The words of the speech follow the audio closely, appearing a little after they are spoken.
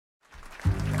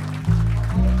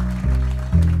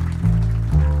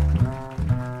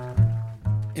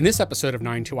In this episode of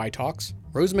 92i Talks,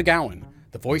 Rose McGowan,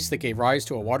 the voice that gave rise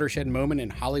to a watershed moment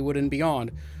in Hollywood and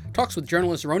beyond, talks with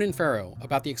journalist Ronan Farrow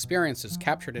about the experiences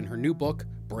captured in her new book,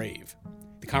 Brave.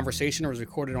 The conversation was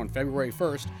recorded on February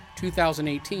 1st,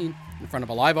 2018, in front of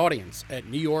a live audience at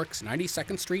New York's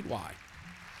 92nd Street Y.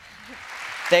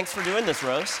 Thanks for doing this,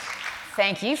 Rose.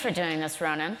 Thank you for doing this,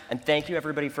 Ronan. And thank you,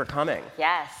 everybody, for coming.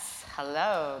 Yes.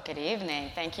 Hello. Good evening.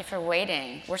 Thank you for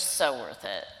waiting. We're so worth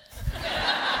it.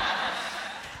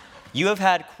 You have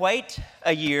had quite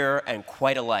a year and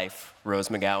quite a life, Rose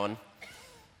McGowan.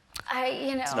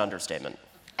 It's an understatement.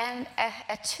 And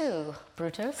a two,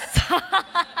 Brutus.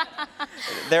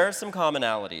 There are some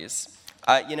commonalities.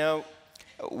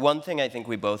 One thing I think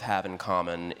we both have in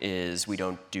common is we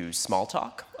don't do small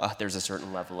talk. There's a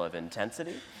certain level of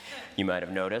intensity you might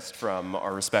have noticed from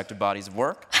our respective bodies of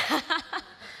work.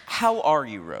 How are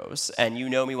you, Rose? And you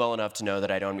know me well enough to know that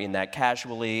I don't mean that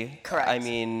casually. Correct. I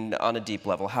mean on a deep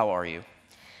level. How are you?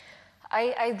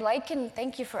 I like and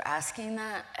thank you for asking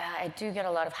that. I do get a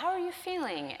lot of, how are you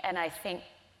feeling? And I think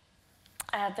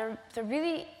they're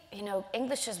really,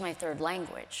 English is my third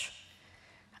language.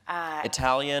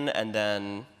 Italian and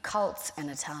then? Cults and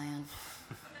Italian.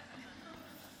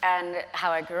 And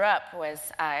how I grew up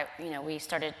was, we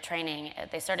started training,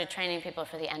 they started training people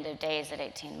for the end of days at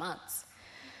 18 months.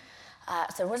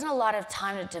 So there wasn't a lot of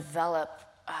time to develop.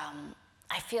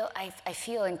 I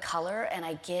feel in color, and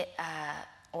I get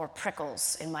or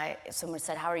prickles in my. Someone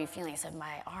said, "How are you feeling?" I said,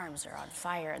 "My arms are on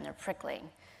fire and they're prickling."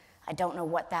 I don't know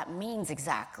what that means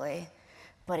exactly,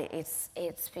 but it's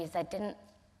because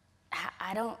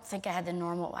I don't think I had the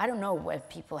normal. I don't know when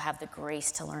people have the grace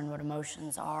to learn what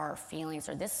emotions are, or feelings,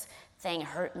 or this thing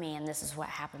hurt me and this is what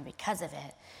happened because of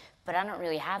it. But I don't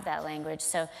really have that language,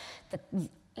 so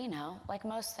like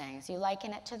most things, you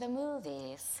liken it to the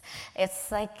movies.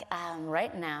 It's like,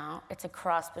 right now, it's a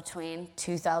cross between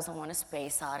 2001: A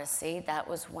Space Odyssey. That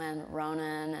was when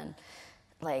Ronan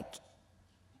and,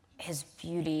 his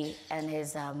beauty and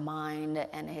his mind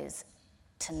and his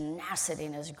tenacity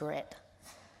and his grit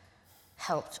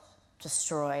helped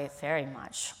destroy very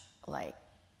much,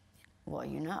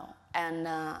 And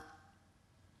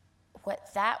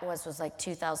what that was like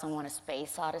 2001: A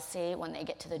Space Odyssey, when they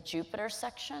get to the Jupiter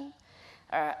section,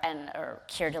 or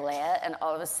Keir Dullea, and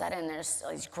all of a sudden there's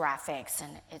all these graphics,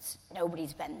 and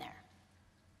nobody's been there.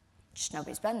 Just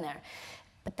nobody's been there.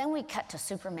 But then we cut to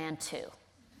Superman 2.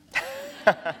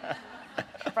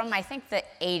 From, I think, the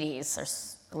 80s, or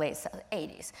late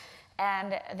 80s.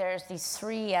 And there's these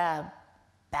three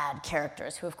bad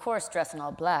characters who, of course, dress in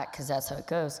all black, because that's how it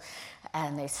goes.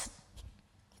 And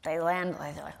they land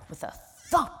with a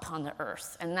thump on the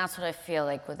earth. And that's what I feel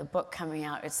like with the book coming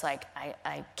out. It's like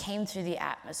I came through the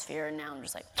atmosphere, and now I'm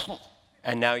just like...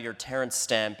 And now you're Terrence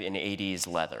Stamp in 80s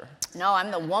leather. No, I'm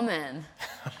the woman.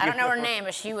 I don't know her name,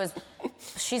 but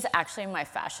she's actually my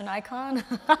fashion icon.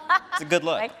 It's a good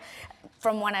look.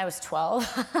 From when I was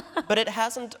 12. But it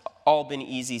hasn't all been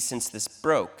easy since this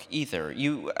broke, either.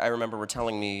 I remember were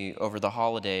telling me over the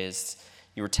holidays,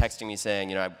 you were texting me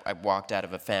saying, I walked out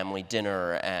of a family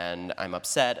dinner and I'm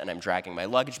upset and I'm dragging my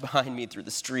luggage behind me through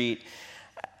the street.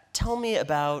 Tell me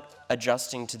about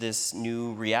adjusting to this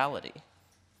new reality.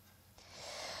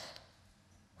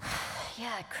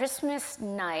 Yeah, Christmas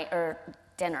night, or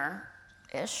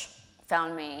dinner-ish,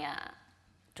 found me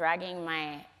dragging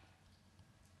my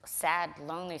sad,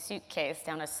 lonely suitcase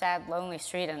down a sad, lonely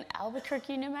street in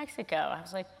Albuquerque, New Mexico. I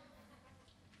was like,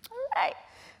 all right,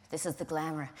 this is the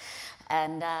glamour.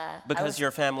 And because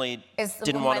your family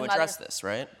didn't want to address this,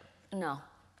 right? No,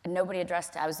 nobody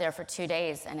addressed it. I was there for 2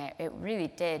 days, and it really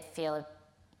did feel,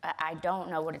 I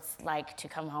don't know what it's like to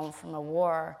come home from a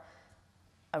war,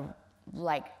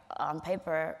 on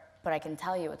paper, but I can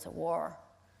tell you it's a war.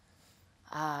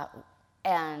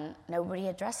 And nobody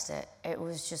addressed it. It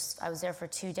was just, I was there for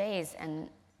 2 days, and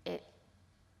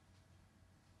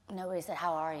nobody said,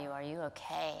 how are you? Are you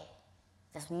okay?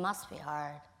 This must be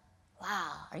hard.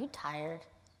 Wow, are you tired?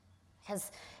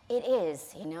 Because it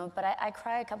is, but I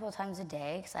cry a couple of times a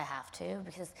day, because I have to,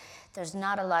 because there's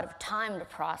not a lot of time to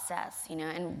process,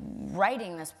 and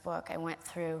writing this book, I went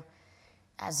through,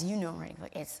 as you know, writing a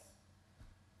book,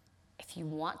 if you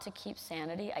want to keep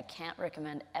sanity, I can't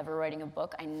recommend ever writing a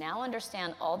book. I now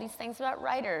understand all these things about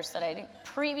writers that I didn't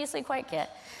previously quite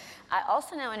get. I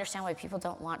also now understand why people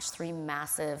don't launch 3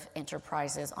 massive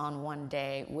enterprises on one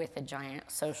day with a giant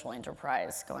social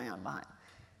enterprise going on behind.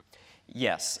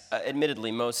 Yes,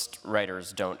 admittedly, most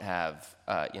writers don't have,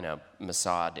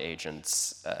 Mossad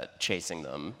agents chasing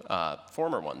them,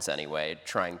 former ones anyway,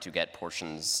 trying to get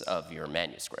portions of your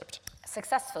manuscript.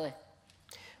 Successfully.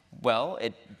 Well,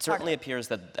 it certainly appears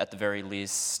that at the very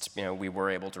least, we were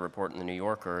able to report in the New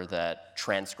Yorker that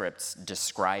transcripts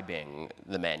describing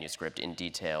the manuscript in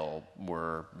detail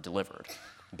were delivered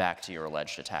back to your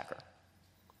alleged attacker.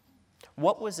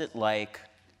 What was it like,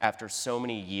 after so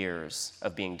many years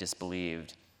of being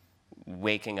disbelieved,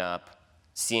 waking up,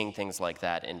 seeing things like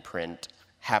that in print,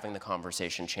 having the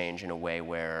conversation change in a way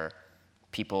where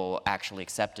people actually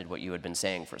accepted what you had been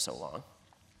saying for so long?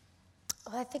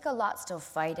 Well, I think a lot still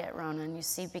fight it, Ronan, you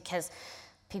see, because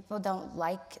people don't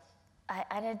like,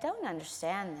 I don't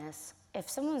understand this. If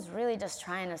someone's really just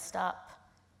trying to stop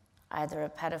either a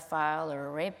pedophile or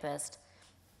a rapist,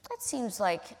 that seems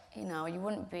like, you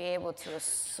wouldn't be able to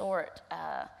assort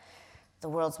the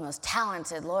world's most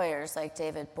talented lawyers like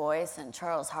David Boyce and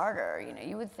Charles Harder.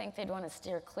 You would think they'd want to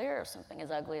steer clear of something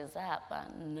as ugly as that,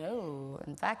 but no.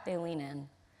 In fact, they lean in.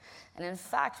 And in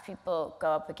fact, people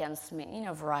go up against me.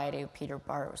 Variety of Peter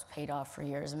Bart was paid off for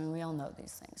years. I mean, we all know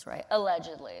these things, right?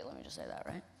 Allegedly, let me just say that,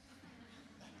 right?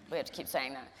 We have to keep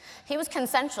saying that. He was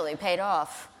consensually paid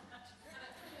off.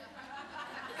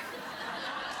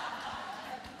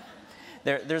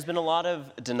 There's been a lot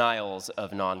of denials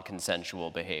of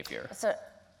non-consensual behavior. So,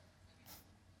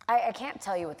 I can't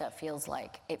tell you what that feels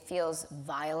like. It feels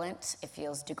violent. It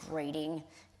feels degrading.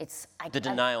 The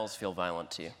denials feel violent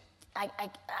to you.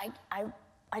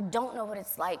 I don't know what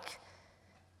it's like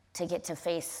to get to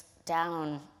face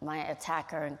down my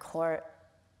attacker in court,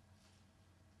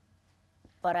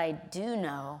 but I do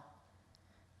know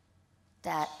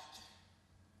that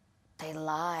they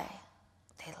lie.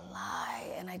 They lie.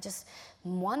 And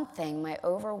one thing, my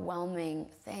overwhelming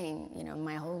thing,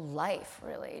 my whole life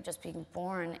really, just being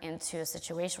born into a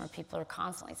situation where people are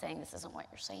constantly saying, this isn't what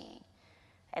you're saying.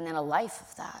 And then a life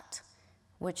of that,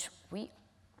 which we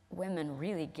women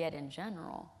really get in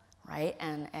general, right?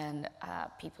 And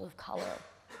people of color.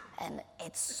 And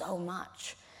it's so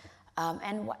much.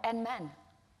 And men,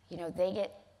 they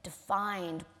get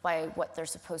defined by what they're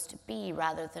supposed to be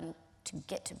rather than to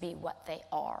get to be what they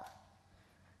are.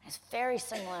 It's very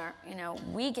similar,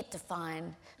 we get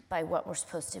defined by what we're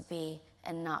supposed to be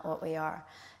and not what we are.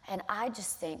 And I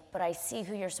just think, but I see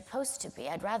who you're supposed to be.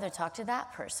 I'd rather talk to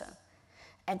that person.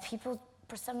 And people,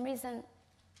 for some reason,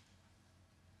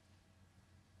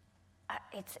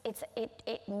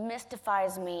 it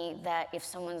mystifies me that if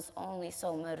someone's only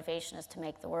sole motivation is to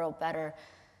make the world better,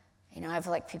 I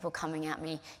have people coming at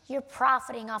me, you're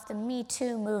profiting off the Me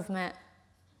Too movement.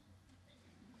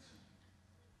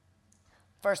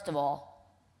 First of all,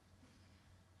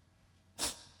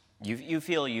 you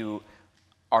feel you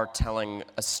are telling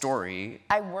a story.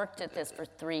 I worked at this for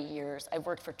 3 years. I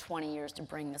worked for 20 years to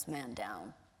bring this man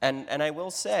down. And I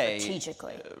will say,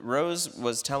 strategically, Rose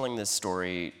was telling this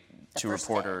story to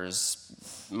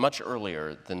reporters much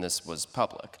earlier than this was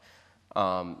public.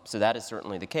 So that is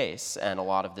certainly the case, and a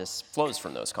lot of this flows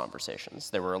from those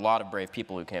conversations. There were a lot of brave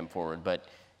people who came forward, but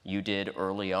you did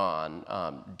early on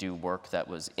do work that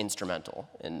was instrumental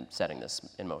in setting this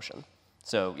in motion.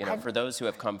 So, for those who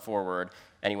have come forward,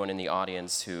 anyone in the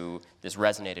audience who this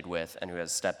resonated with and who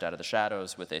has stepped out of the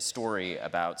shadows with a story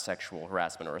about sexual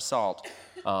harassment or assault,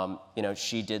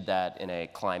 she did that in a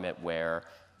climate where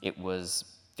it was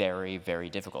very, very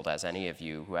difficult, as any of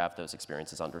you who have those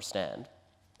experiences understand,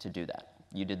 to do that.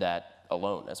 You did that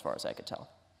alone, as far as I could tell.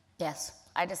 Yes.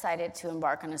 I decided to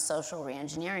embark on a social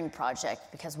reengineering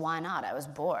project because why not? I was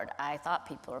bored. I thought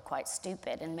people were quite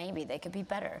stupid and maybe they could be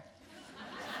better.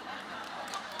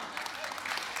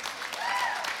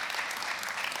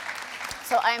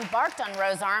 So I embarked on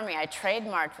Rose Army. I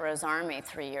trademarked Rose Army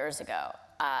 3 years ago.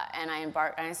 And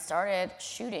I started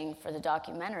shooting for the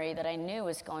documentary that I knew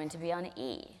was going to be on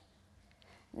E!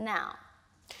 Now,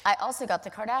 I also got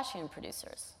the Kardashian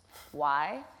producers.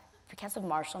 Why? Because of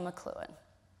Marshall McLuhan.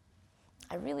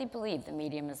 I really believe the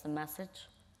medium is the message.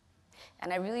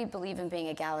 And I really believe in being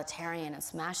egalitarian and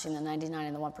smashing the 99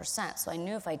 and the 1%. So I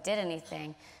knew if I did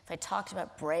anything, if I talked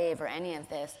about Brave or any of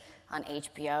this on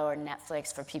HBO or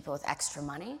Netflix for people with extra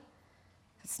money,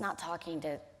 it's not talking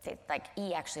to,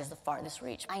 E! Actually has the farthest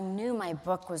reach. I knew my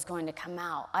book was going to come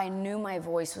out. I knew my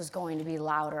voice was going to be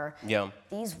louder. Yeah.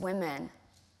 These women,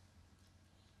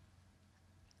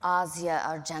 Asia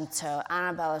Argento,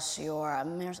 Annabella Sciorra,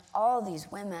 there's all these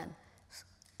women,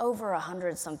 over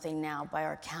 100-something now by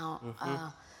our count.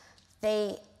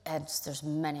 There's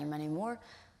many, many more.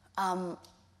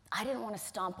 I didn't want to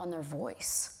stomp on their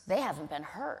voice. They haven't been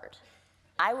heard.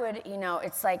 I would,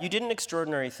 it's like... You did an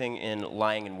extraordinary thing in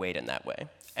lying in wait in that way,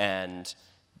 and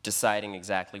deciding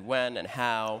exactly when and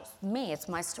how. Me, it's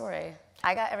my story.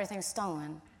 I got everything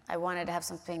stolen. I wanted to have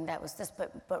something that was this,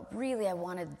 but really I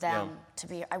wanted them to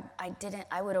be,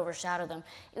 I would overshadow them.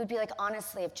 It would be like,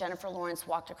 honestly, if Jennifer Lawrence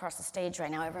walked across the stage right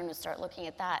now, everyone would start looking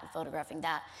at that and photographing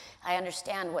that. I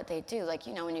understand what they do. Like,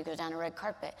 you know, when you go down a red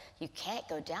carpet, you can't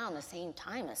go down the same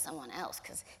time as someone else,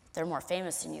 because if they're more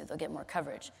famous than you, they'll get more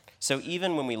coverage. So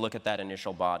even when we look at that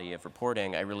initial body of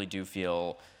reporting, I really do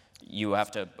feel you have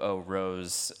to owe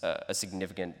Rose a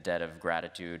significant debt of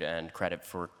gratitude and credit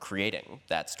for creating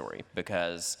that story,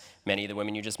 because many of the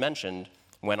women you just mentioned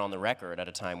went on the record at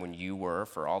a time when you were,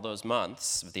 for all those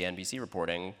months of the NBC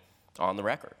reporting, on the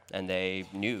record, and they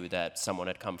knew that someone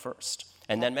had come first.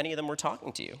 And then many of them were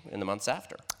talking to you in the months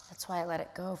after. That's why I let it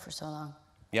go for so long.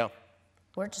 Yeah.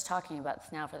 We're just talking about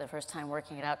this now for the first time,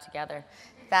 working it out together.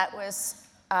 That was,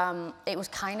 it was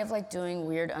kind of like doing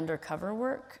weird undercover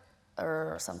work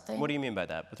or something. What do you mean by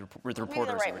that? With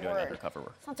reporters who were doing undercover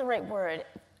work? It's not the right word.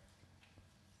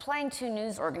 Playing two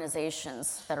news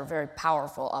organizations that are very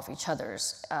powerful off each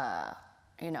other's,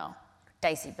 you know,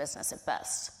 dicey business at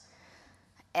best.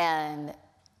 And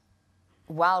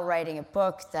while writing a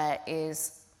book that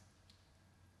is,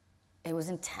 it was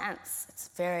intense.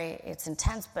 It's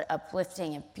intense but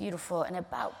uplifting and beautiful and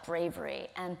about bravery.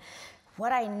 And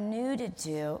what I knew to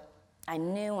do, I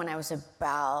knew when I was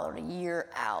about a year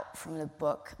out from the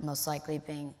book, most likely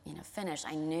being, you know, finished,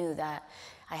 I knew that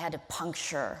I had to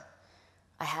puncture,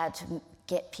 I had to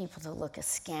get people to look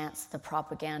askance the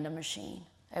propaganda machine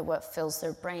at what fills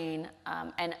their brain.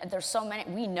 And there's so many,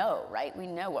 we know, right? We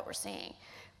know what we're seeing.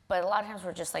 But a lot of times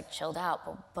we're just like chilled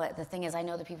out. But the thing is, I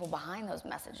know the people behind those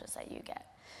messages that you get,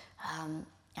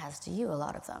 as do you, a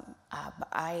lot of them.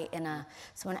 But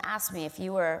someone asked me, if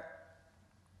you were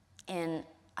in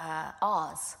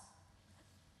Oz,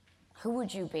 who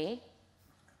would you be?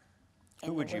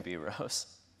 Who would you be, Rose?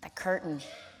 The curtain.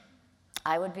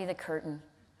 I would be the curtain.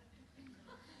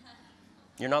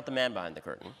 You're not the man behind the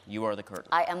curtain. You are the curtain.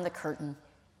 I am the curtain.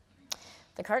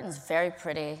 The curtain's very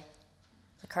pretty.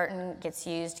 The curtain gets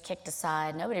used, kicked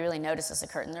aside. Nobody really notices the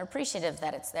curtain. They're appreciative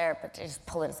that it's there, but they just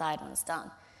pull it aside when it's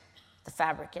done. The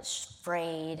fabric gets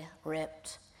frayed,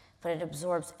 ripped, but it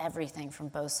absorbs everything from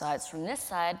both sides. From this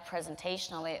side,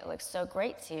 presentationally, it looks so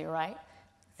great to you, right?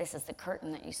 This is the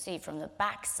curtain that you see. From the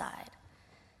back side,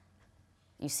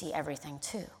 you see everything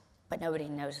too, but nobody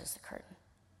notices the curtain.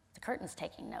 The curtain's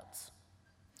taking notes.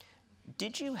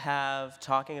 Did you have,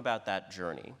 talking about that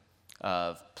journey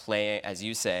of playing, as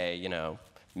you say, you know,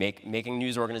 making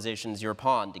news organizations your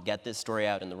pawn to get this story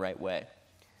out in the right way?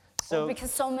 Well,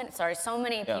 because so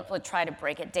many people try to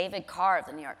break it. David Carr of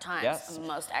the New York Times, the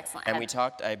most excellent. And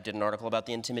I did an article about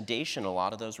the intimidation a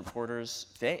lot of those reporters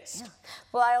faced. Yeah.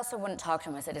 Well, I also wouldn't talk to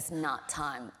him. I said, it's not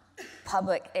time.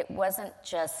 Public, it wasn't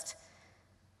just,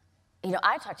 you know,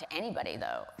 I talk to anybody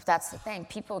though. That's the thing.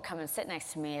 People would come and sit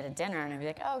next to me at a dinner and I'd be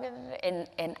like, oh, good.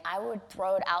 And I would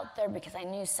throw it out there because I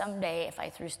knew someday if I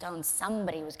threw stones,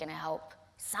 somebody was gonna help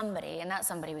somebody, and that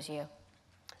somebody was you.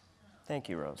 Thank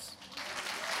you, Rose.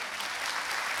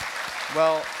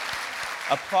 Well,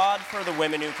 applaud for the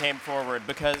women who came forward,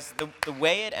 because the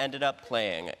way it ended up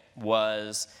playing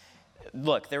was,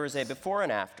 look, there was a before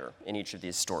and after in each of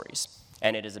these stories,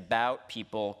 and it is about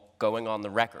people going on the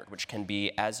record, which can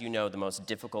be, as you know, the most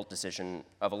difficult decision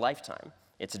of a lifetime.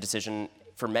 It's a decision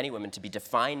for many women to be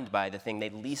defined by the thing they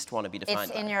least want to be defined by.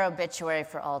 It's in your obituary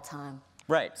for all time.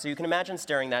 Right, so you can imagine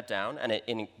staring that down, and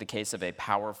in the case of a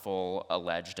powerful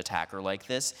alleged attacker like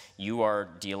this, you are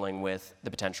dealing with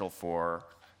the potential for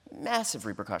massive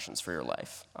repercussions for your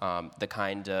life. The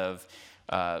kind of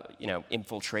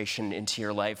infiltration into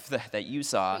your life that you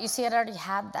saw. But you see, I'd already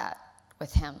had that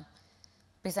with him,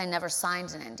 because I never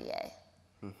signed an NDA,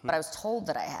 but I was told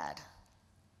that I had.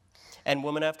 And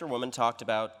woman after woman talked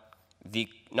about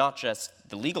not just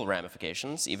the legal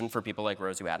ramifications, even for people like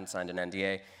Rose who hadn't signed an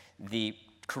NDA, the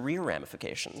career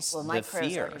ramifications, the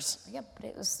fears. Yeah, but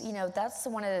it was, you know, that's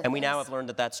one of the And things. we now have learned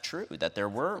that that's true, that there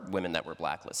were women that were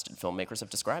blacklisted. Filmmakers have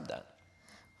described that.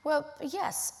 Well,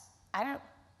 yes.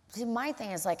 My thing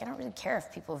is, like, I don't really care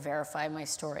if people verify my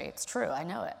story. It's true, I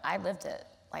know it. I lived it,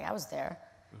 like, I was there.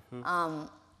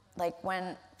 Like,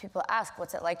 when people ask,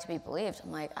 what's it like to be believed?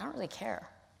 I'm like, I don't really care.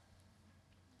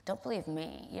 Don't believe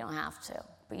me, you don't have to,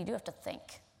 but you do have to think.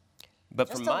 But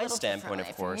from my standpoint,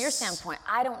 of course. From your standpoint,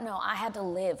 I don't know. I had to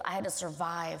live. I had to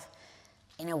survive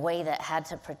in a way that had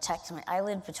to protect me. I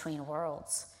lived between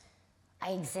worlds.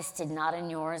 I existed not in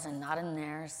yours and not in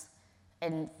theirs,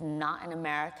 and not in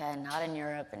America and not in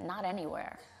Europe and not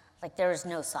anywhere. Like, there was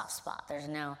no soft spot. There's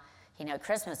no,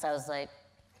 Christmas, I was like,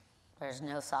 there's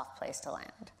no soft place to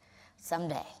land.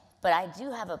 Someday. But I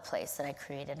do have a place that I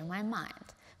created in my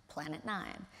mind, Planet 9.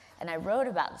 And I wrote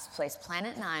about this place,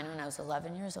 Planet 9, when I was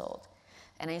 11 years old.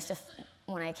 And I used to,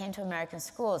 when I came to American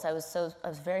schools, I was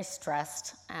very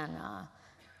stressed, and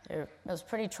it was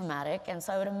pretty traumatic. And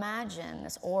so I would imagine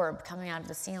this orb coming out of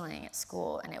the ceiling at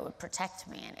school, and it would protect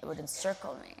me, and it would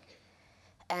encircle me.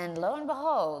 And lo and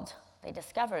behold, they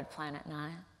discovered Planet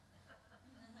 9.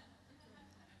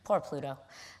 Poor Pluto.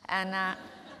 And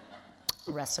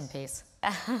rest in peace.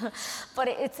 But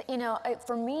it's,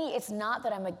 for me, it's not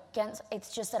that I'm against,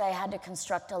 it's just that I had to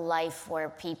construct a life where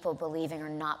people believing or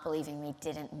not believing me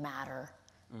didn't matter.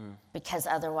 Because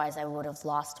otherwise I would have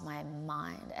lost my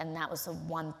mind. And that was the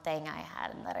one thing I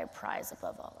had and that I prize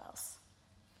above all else.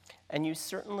 And you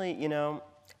certainly,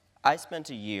 I spent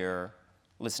a year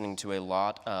listening to a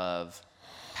lot of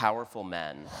powerful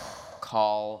men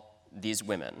call these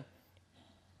women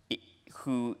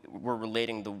who were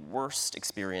relating the worst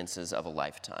experiences of a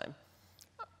lifetime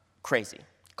crazy.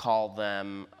 Call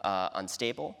them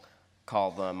unstable, call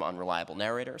them unreliable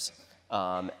narrators,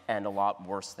 and a lot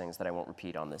worse things that I won't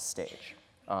repeat on this stage.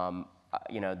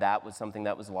 That was something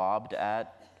that was lobbed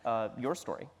at your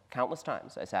story countless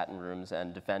times. I sat in rooms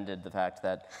and defended the fact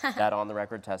that that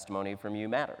on-the-record testimony from you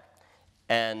mattered.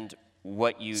 And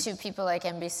what you... To people like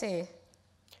NBC.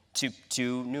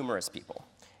 To numerous people.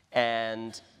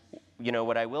 And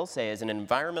what I will say is, in an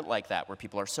environment like that, where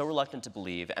people are so reluctant to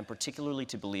believe, and particularly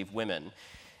to believe women,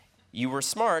 you were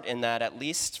smart in that, at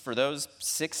least for those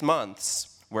 6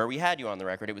 months where we had you on the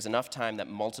record, it was enough time that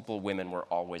multiple women were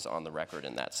always on the record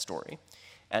in that story.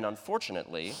 And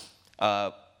unfortunately,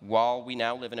 while we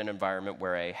now live in an environment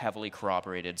where a heavily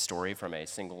corroborated story from a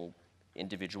single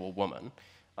individual woman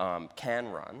can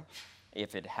run,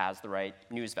 if it has the right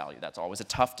news value. That's always a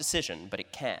tough decision, but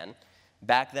it can.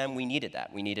 Back then, we needed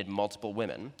that. We needed multiple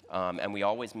women, and we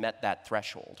always met that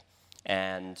threshold.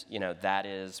 And that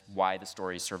is why the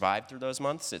story survived through those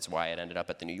months. It's why it ended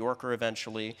up at the New Yorker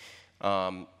eventually.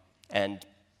 The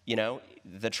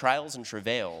trials and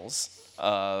travails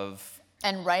of...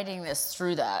 And writing this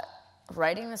through that,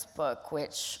 writing this book,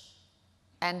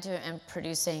 and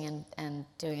producing and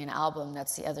doing an album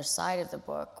that's the other side of the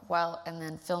book, and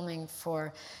then filming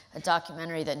for a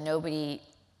documentary that nobody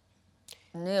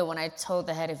knew. When I told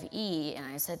the head of E, and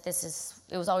I said,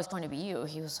 it was always going to be you,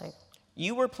 he was like...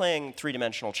 You were playing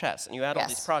three-dimensional chess, and you had all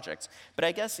these projects. But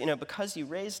I guess, because you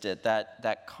raised it,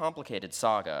 that complicated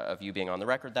saga of you being on the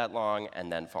record that long, and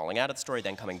then falling out of the story,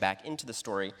 then coming back into the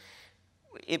story,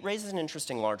 it raises an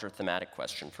interesting, larger thematic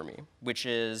question for me, which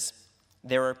is,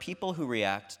 there are people who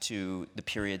react to the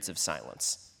periods of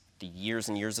silence, the years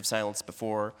and years of silence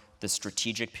before, the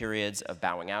strategic periods of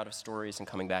bowing out of stories and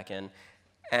coming back in,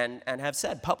 and have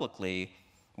said publicly,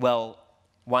 well,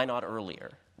 why not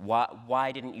earlier?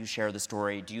 Why didn't you share the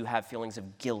story? Do you have feelings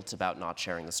of guilt about not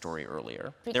sharing the story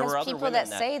earlier? Because there were other people women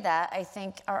that say that, I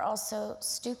think, are also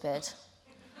stupid.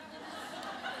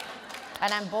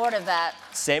 And I'm bored of that.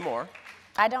 Say more.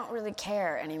 I don't really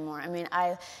care anymore. I mean,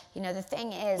 the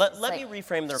thing is... Let me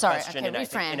reframe their question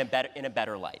in a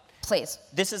better light. Please.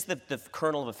 This is the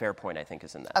kernel of a fair point, I think,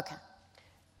 is in that. Okay.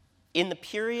 In the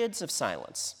periods of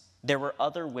silence, there were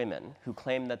other women who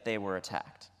claimed that they were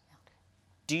attacked.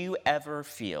 Do you ever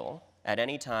feel, at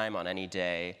any time on any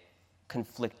day,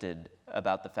 conflicted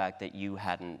about the fact that you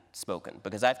hadn't spoken?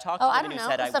 Because I've talked to women who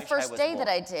said, I wish I was more. It was the first day that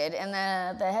I did, and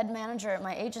the head manager at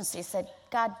my agency said,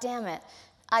 God damn it,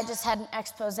 I just had an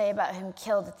expose about him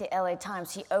killed at the LA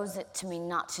Times. He owes it to me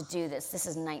not to do this. This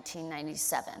is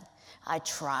 1997. I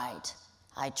tried.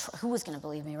 Who was going to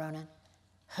believe me, Ronan?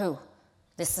 Who?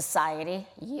 This society?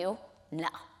 You? No.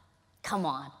 Come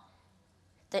on.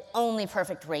 The only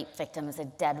perfect rape victim is a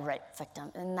dead rape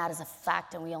victim, and that is a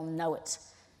fact, and we all know it.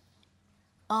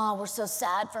 Oh, we're so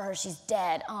sad for her, she's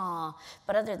dead, oh.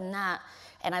 But other than that,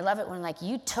 and I love it when,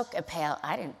 you took a payout.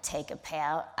 I didn't take a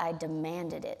payout, I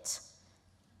demanded it.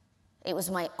 It was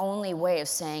my only way of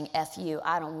saying, F you,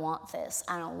 I don't want this,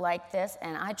 I don't like this,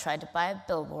 and I tried to buy a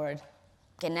billboard.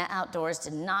 Gannett Outdoors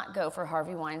did not go for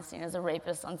Harvey Weinstein as a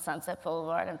rapist on Sunset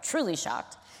Boulevard. I'm truly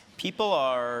shocked. People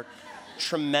are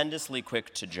tremendously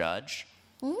quick to judge,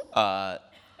 and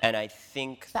I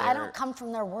think But I don't come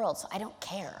from their world, so I don't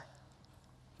care.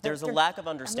 There's a lack of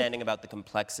understanding about the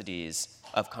complexities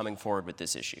of coming forward with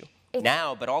this issue.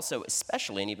 Now, but also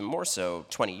especially and even more so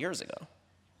 20 years ago.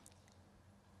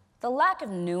 The lack of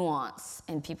nuance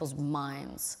in people's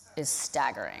minds is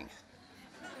staggering.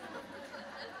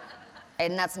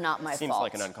 And that's not my fault. Seems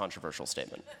like an uncontroversial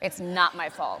statement. It's not my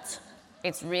fault.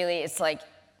 It's like,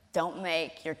 don't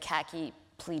make your khaki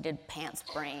pleated pants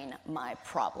brain my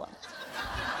problem.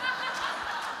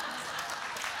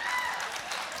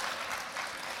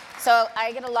 So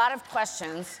I get a lot of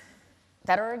questions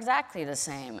that are exactly the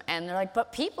same. And they're like,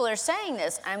 but people are saying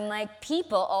this. I'm like,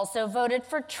 people also voted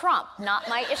for Trump, not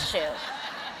my issue.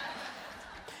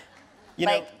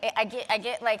 I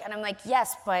get like, and I'm like,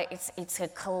 yes, but it's a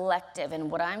collective, and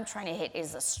what I'm trying to hit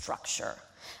is a structure.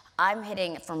 I'm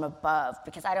hitting it from above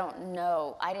because I don't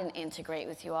know, I didn't integrate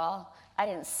with you all. I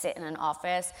didn't sit in an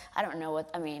office. I don't know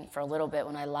for a little bit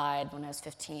when I lied when I was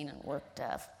 15 and worked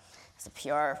as a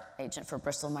PR agent for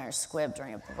Bristol Myers Squibb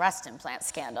during a breast implant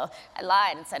scandal. I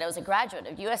lied and said I was a graduate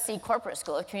of USC Corporate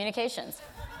School of Communications.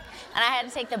 And I had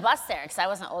to take the bus there because I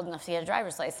wasn't old enough to get a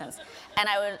driver's license. And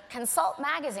I would consult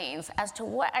magazines as to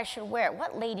what I should wear,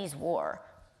 what ladies wore.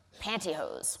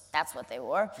 Pantyhose, that's what they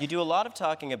wore. You do a lot of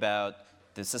talking about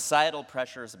the societal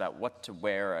pressures about what to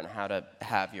wear and how to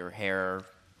have your hair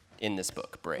in this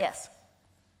book, Brave. Yes,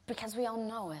 because we all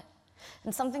know it.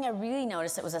 And something I really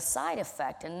noticed, it was a side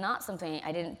effect and not something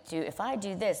I didn't do. If I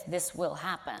do this, this will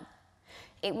happen.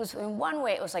 It was, in one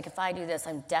way, it was like, if I do this,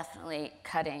 I'm definitely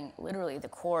cutting, literally, the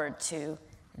cord to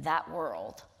that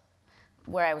world.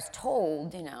 Where I was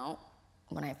told,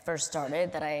 when I first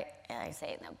started, that I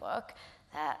say it in the book,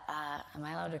 that, am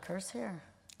I allowed to curse here?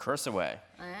 Curse away.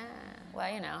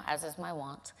 Well, as is my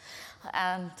wont.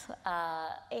 And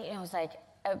it was like,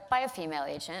 by a female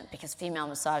agent, because female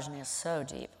misogyny is so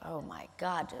deep. Oh my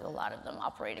God, do a lot of them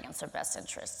operate against their best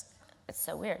interests. It's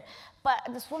so weird. But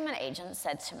this woman agent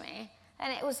said to me,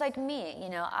 and it was like me,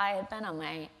 I had been on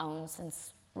my own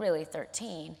since really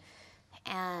 13,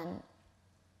 and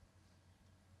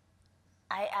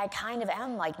I kind of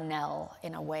am like Nell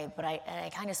in a way, but I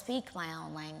kind of speak my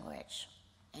own language.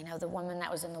 The woman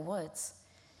that was in the woods.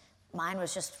 Mine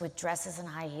was just with dresses and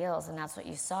high heels, and that's what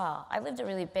you saw. I lived a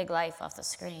really big life off the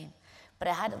screen, but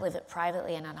I had to live it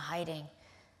privately and on hiding,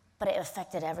 but it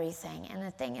affected everything. And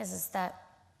the thing is that,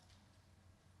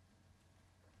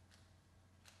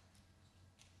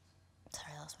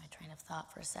 sorry, I lost my train of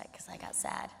thought for a sec because I got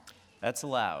sad. That's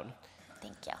allowed.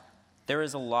 Thank you. There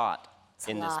is a lot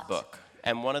in this book.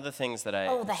 And one of the things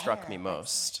that struck me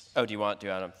most. Oh, do you want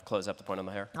to close up the point on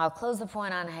the hair? I'll close the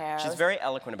point on hair. She's very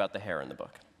eloquent about the hair in the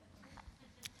book.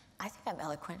 I think I'm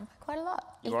eloquent quite a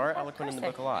lot. You are eloquent in the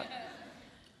book a lot.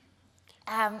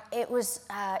 It was,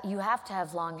 you have to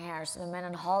have long hair, so the men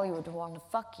in Hollywood want to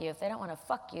fuck you. If they don't want to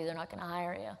fuck you, they're not going to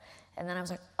hire you. And then I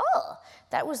was like, oh,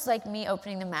 that was like me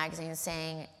opening the magazine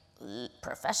saying,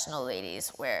 professional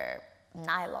ladies wear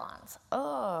nylons.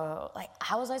 Oh, like,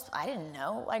 how was I didn't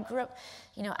know. I grew up,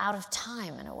 out of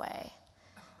time in a way.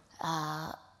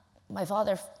 My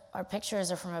father, our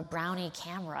pictures are from a Brownie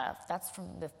camera. That's from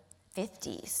the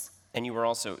 50s. And you were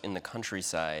also in the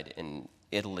countryside in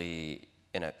Italy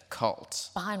in a cult.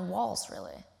 Behind walls,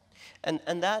 really.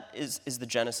 And that is the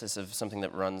genesis of something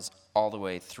that runs all the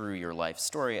way through your life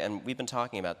story. And we've been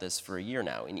talking about this for a year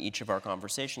now. In each of our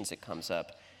conversations, it comes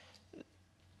up.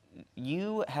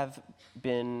 You have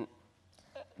been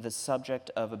the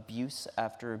subject of abuse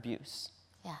after abuse,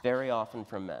 very often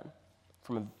from men,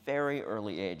 from a very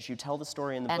early age. You tell the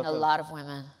story in the book. And a lot of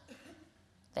women.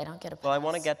 They don't get a pass. Well, I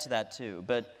want to get to that too,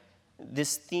 but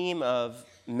this theme of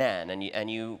men,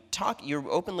 and you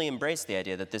openly embrace the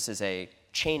idea that this is a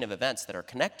chain of events that are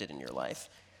connected in your life.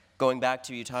 Going back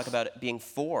to, you talk about it being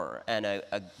 4 and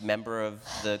a member of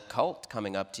the cult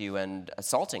coming up to you and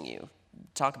assaulting you.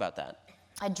 Talk about that.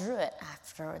 I drew it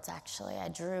afterwards, actually. I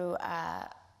drew,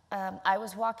 I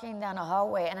was walking down a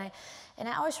hallway, and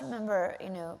I always remember,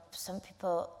 some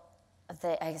people,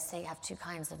 I guess they have 2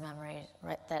 kinds of memory,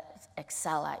 right, that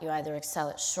excel at. You either excel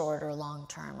at short or long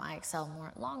term. I excel more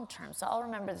at long term. So I'll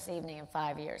remember this evening in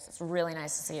 5 years. It's really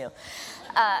nice to see you.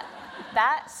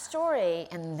 That story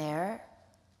in there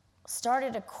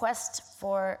started a quest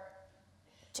for,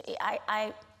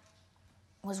 I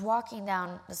was walking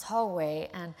down this hallway,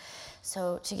 and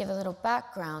so to give a little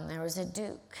background, there was a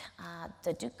duke,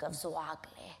 the Duke of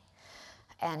Zuagli,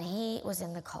 and he was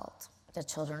in the cult, the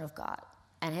Children of God.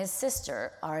 And his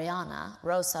sister, Ariana,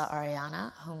 Rosa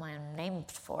Ariana, whom I am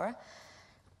named for,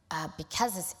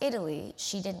 because it's Italy,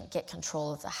 she didn't get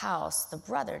control of the house, the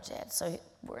brother did. So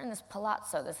we're in this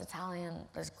palazzo, this Italian,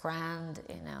 this grand,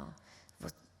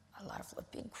 with a lot of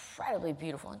incredibly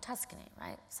beautiful in Tuscany,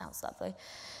 right? Sounds lovely.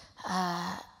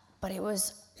 But it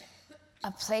was a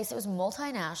place, it was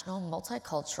multinational,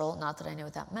 multicultural, not that I knew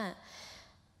what that meant,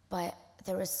 but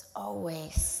there was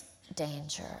always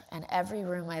danger. And every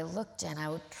room I looked in, I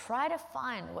would try to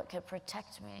find what could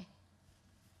protect me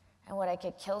and what I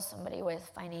could kill somebody with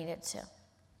if I needed to.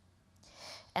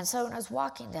 And so when I was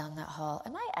walking down that hall,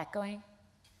 am I echoing?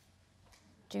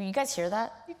 Do you guys hear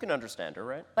that? You can understand her,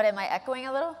 right? But am I echoing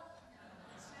a little?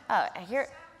 Oh, I hear.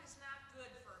 It's not good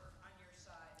on your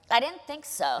side. I didn't think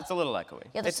so. It's a little echoey.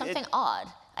 Yeah, there's something odd.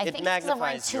 I think it's because I'm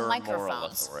wearing two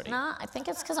microphones. No, I think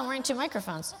it's because I'm wearing two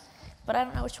microphones. But I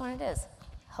don't know which one it is.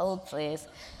 Hold, please.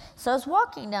 So I was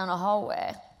walking down a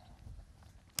hallway,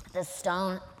 this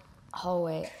stone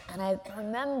hallway, and I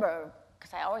remember,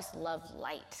 because I always loved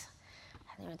light,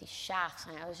 and there were these shafts,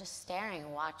 and I was just staring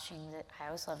and watching. I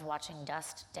always loved watching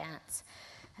dust dance.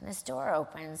 And this door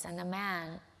opens, and the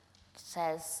man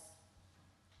says,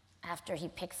 after he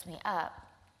picks me up,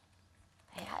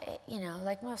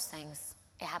 like most things,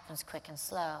 it happens quick and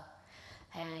slow.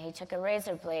 And he took a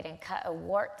razor blade and cut a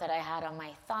wart that I had on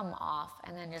my thumb off,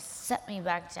 and then just set me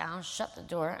back down, shut the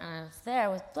door, and I was there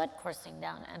with blood coursing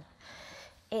down.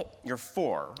 And You're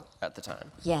 4 at the time.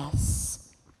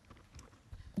 Yes.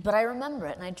 But I remember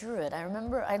it, and I drew it. I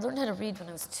learned how to read when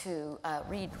I was 2.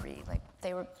 Read. Like,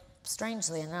 they were,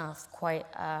 strangely enough, quite...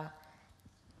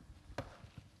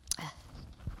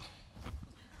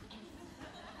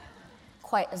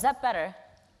 Is that better?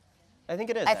 I think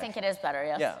it is. I think it is better,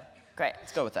 yes? Yeah. Great.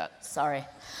 Let's go with that. Sorry.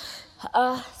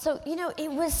 So, it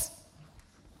was...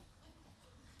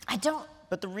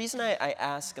 But the reason I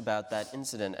ask about that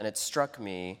incident, and it struck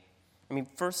me,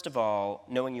 first of all,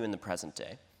 knowing you in the present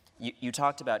day, you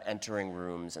talked about entering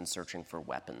rooms and searching for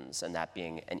weapons, and that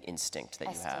being an instinct that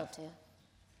you have. I still do.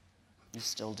 You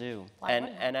still do. Why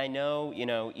wouldn't I? And I know,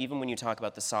 even when you talk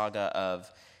about the saga of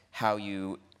how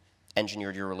you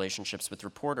engineered your relationships with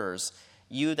reporters,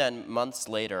 you then, months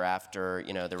later, after,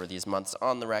 there were these months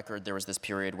on the record, there was this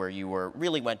period where you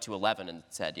really went to 11 and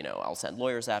said, I'll send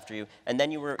lawyers after you, and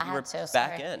then you were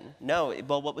back in. No,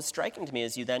 well, what was striking to me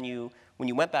is when you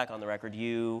went back on the record,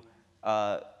 you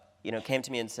came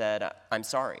to me and said, I'm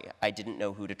sorry, I didn't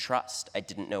know who to trust, I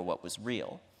didn't know what was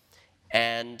real.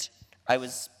 And I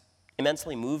was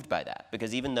immensely moved by that,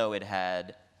 because even though it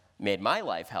had made my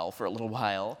life hell for a little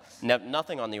while,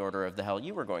 nothing on the order of the hell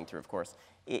you were going through, of course,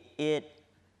 it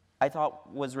I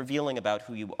thought was revealing about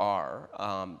who you are,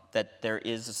 that there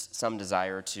is some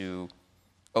desire to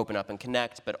open up and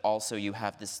connect, but also you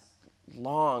have this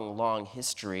long, long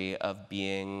history of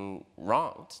being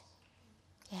wronged.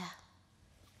 Yeah.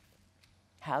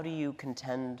 How do you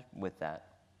contend with that?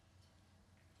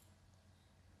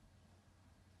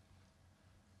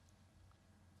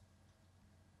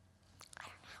 I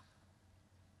don't know.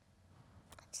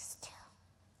 I just do.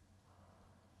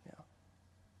 Yeah.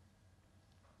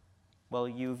 Well,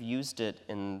 you've used it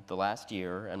in the last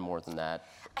year and more than that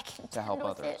to help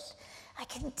others. I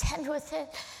contend with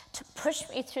it to push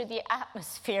me through the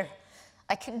atmosphere.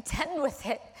 I contend with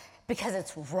it because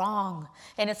it's wrong,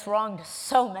 and it's wrong to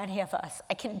so many of us.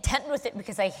 I contend with it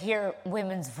because I hear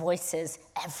women's voices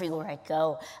everywhere I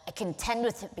go. I contend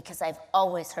with it because I've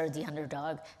always heard the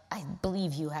underdog. I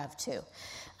believe you have too.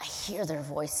 I hear their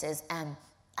voices, and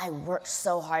I worked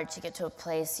so hard to get to a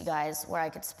place, you guys, where I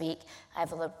could speak. I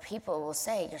have a lot of people will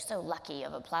say, you're so lucky you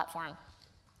have a platform.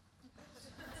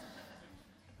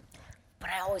 But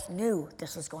I always knew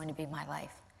this was going to be my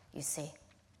life, you see.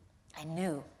 I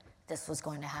knew this was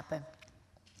going to happen.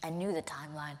 I knew the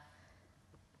timeline.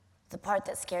 The part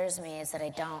that scares me is that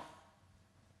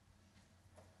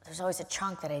there's always a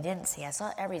chunk that I didn't see. I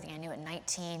saw everything. I knew at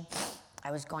 19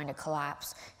 I was going to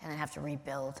collapse and then have to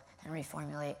rebuild and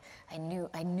reformulate. I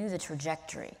knew the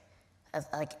trajectory of,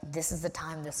 like, this is the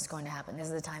time this is going to happen. This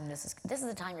is the time this is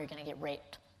the time you're going to get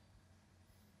raped.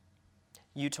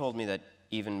 You told me that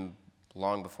even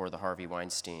long before the Harvey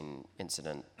Weinstein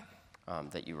incident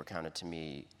that you recounted to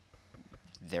me,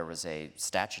 there was a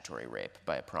statutory rape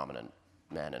by a prominent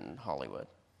man in Hollywood.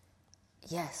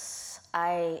 Yes,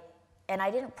 and I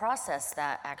didn't process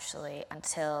that actually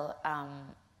until,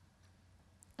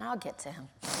 I'll get to him.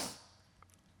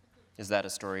 Is that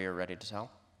a story you're ready to tell?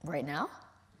 Right now?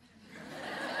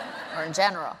 Or in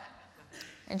general?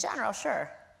 In general,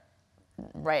 sure.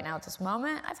 Right now at this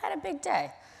moment, I've had a big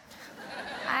day.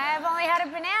 I've only had a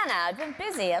banana. I've been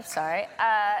busy. I'm sorry.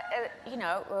 It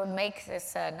would make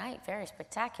this night very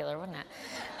spectacular, wouldn't it?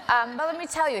 But let me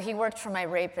tell you, he worked for my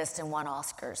rapist and won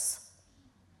Oscars.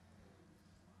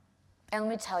 And let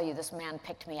me tell you, this man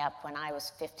picked me up when I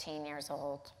was 15 years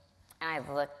old. And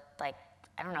I looked like,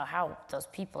 I don't know how those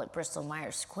people at Bristol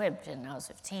Myers Squibb didn't know I was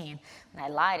 15. And I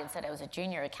lied and said I was a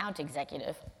junior account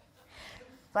executive.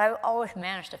 But I always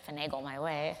managed to finagle my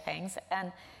way things.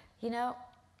 And,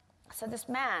 so this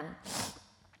man,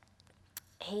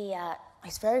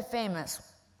 he's very famous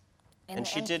in the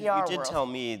NPR you did world. tell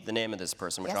me the name of this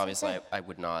person, which Yes, obviously I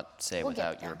would not say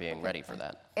without your being ready for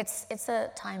that. It's a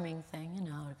timing thing, you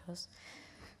know how it goes.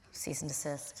 Cease and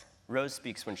desist. Rose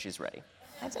speaks when she's ready.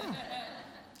 I do.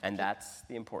 And that's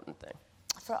the important thing.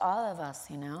 For all of us,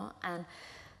 and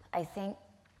I think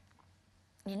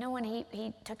you know, when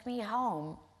he took me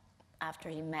home after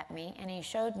he met me, and he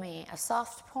showed me a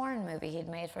soft porn movie he'd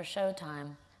made for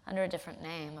Showtime, under a different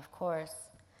name, of course.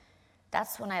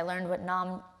 That's when I learned what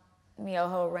Nam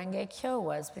Myoho Renge Kyo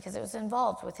was, because it was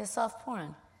involved with his soft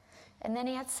porn. And then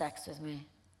he had sex with me.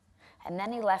 And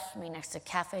then he left me next to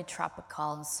Cafe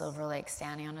Tropical in Silver Lake,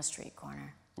 standing on a street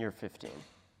corner. You're 15.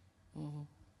 Mm-hmm.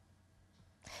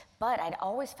 But I'd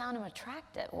always found him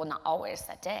attractive. Well, not always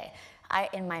that day.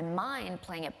 In my mind,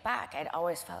 playing it back, I'd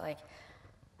always felt like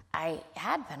I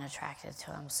had been attracted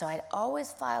to him. So I'd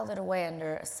always filed it away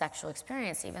under a sexual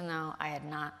experience, even though I had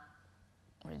not,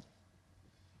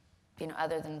 you know,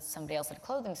 other than somebody else at a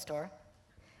clothing store,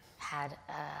 had,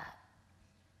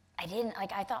 I didn't,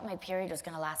 like, I thought my period was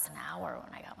gonna last an hour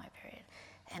when I got my period.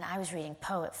 And I was reading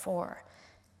Poe at 4.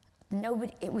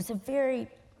 It was a very,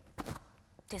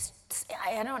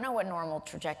 I don't know what normal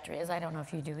trajectory is. I don't know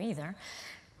if you do either.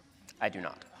 I do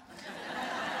not.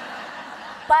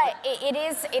 But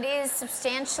it is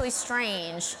substantially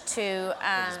strange to...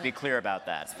 Let's be clear about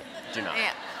that. Do not.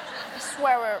 Yeah, I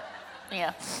swear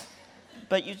yeah.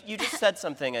 But you just said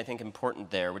something, I think, important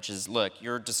there, which is, look,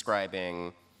 you're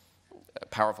describing a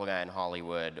powerful guy in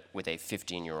Hollywood with a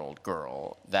 15-year-old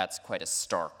girl. That's quite a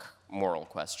stark moral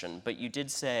question. But you did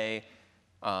say,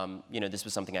 you know, this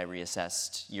was something I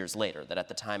reassessed years later, that at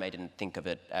the time I didn't think of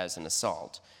it as an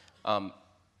assault.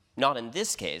 Not in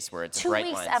this case, where it's a bright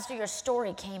line. 2 weeks after your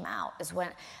story came out is when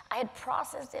I had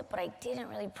processed it, but I didn't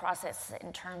really process it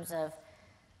in terms of,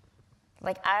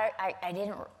 like, I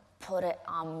didn't put it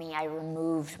on me. I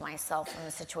removed myself from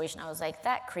the situation. I was like,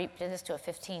 that creep did this to a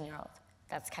 15-year-old.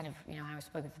 That's kind of, you know, how I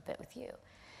spoke a bit with you.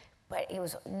 But it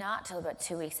was not till about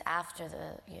 2 weeks after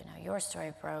the, you know, your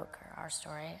story broke, or our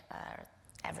story,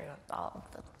 all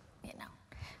the, you know,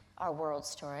 our world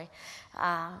story,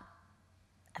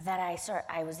 that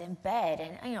I was in bed,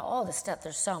 and, you know, all the stuff,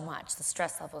 there's so much, the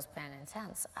stress level's been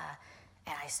intense,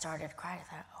 and I started crying.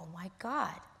 I thought, oh my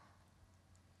God,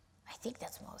 I think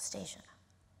that's molestation.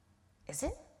 Is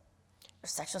it? Or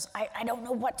sexual, I don't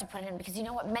know what to put in, because you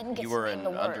know what, men get You were to name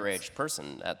an the words. underage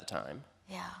person at the time.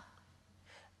 Yeah.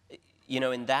 You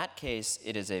know, in that case,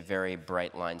 it is a very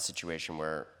bright line situation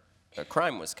where a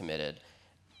crime was committed.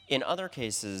 In other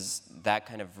cases, that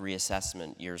kind of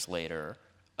reassessment years later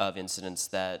of incidents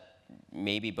that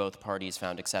maybe both parties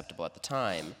found acceptable at the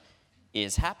time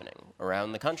is happening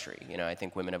around the country. You know, I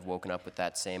think women have woken up with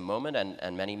that same moment,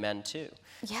 and many men too.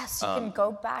 Yes, you can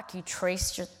go back, you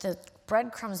trace the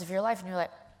breadcrumbs of your life, and you're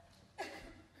like...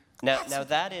 Now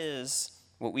that is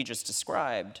what we just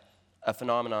described, a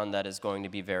phenomenon that is going to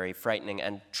be very frightening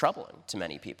and troubling to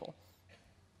many people.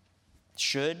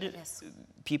 Should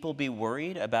people be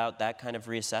worried about that kind of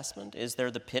reassessment? Is there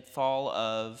the pitfall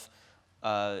of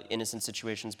innocent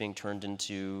situations being turned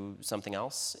into something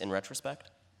else in retrospect?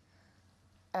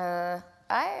 I've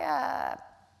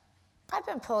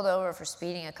been pulled over for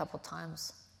speeding a couple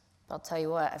times. But I'll tell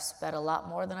you what, I've sped a lot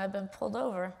more than I've been pulled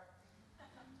over.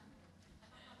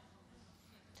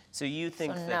 So you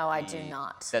think no, I do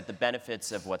not. That the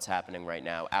benefits of what's happening right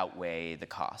now outweigh the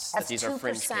costs? That's that these are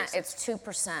fringe cases? It's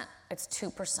 2%. It's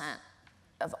 2%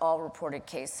 of all reported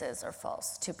cases are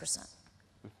false. 2%.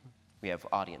 We have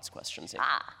audience questions.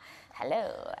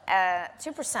 Hello.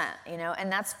 2%, you know,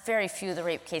 and that's very few of the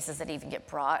rape cases that even get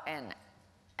brought, and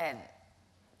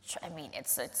I mean,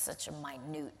 it's such a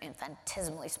minute,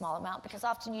 infinitesimally small amount, because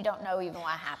often you don't know even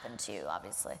what happened to you,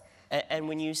 obviously. And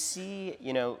when you see,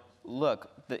 you know, look,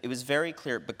 it was very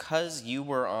clear, because you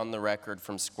were on the record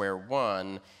from square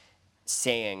one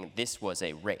saying this was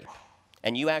a rape.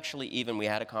 And you actually we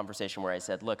had a conversation where I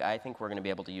said, look, I think we're going to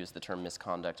be able to use the term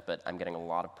misconduct, but I'm getting a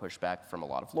lot of pushback from a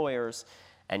lot of lawyers.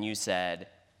 And you said,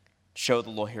 show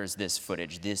the lawyers this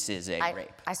footage. This is a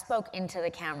rape. I spoke into the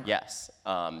camera. Yes.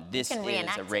 This is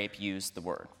a rape, use the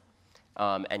word.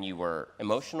 And you were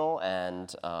emotional,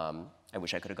 and I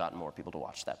wish I could have gotten more people to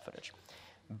watch that footage.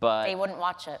 But they wouldn't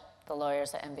watch it, the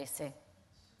lawyers at NBC.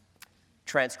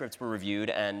 Transcripts were reviewed,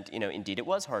 and, you know, indeed it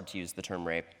was hard to use the term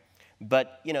rape.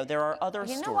 But, you know, there are other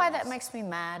stories. You know why that makes me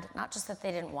mad? Not just that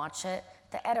they didn't watch it,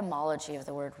 the etymology of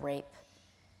the word rape.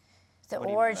 The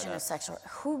origin of sexual...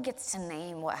 Who gets to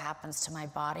name what happens to my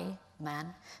body?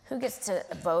 Men. Who gets to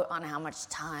vote on how much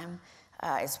time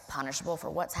is punishable for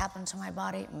what's happened to my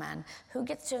body? Men. Who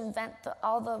gets to invent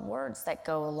all the words that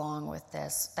go along with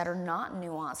this that are not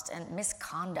nuanced? And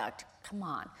misconduct, come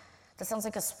on. That sounds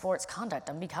like a sports conduct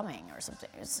unbecoming or something.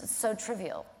 It's so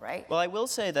trivial, right? Well, I will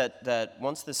say that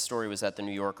once this story was at the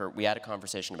New Yorker, we had a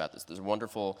conversation about this. There's a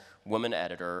wonderful woman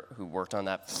editor who worked on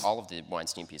all of the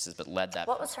Weinstein pieces, but led that.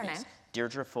 What was her name?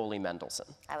 Deirdre Foley Mendelsohn.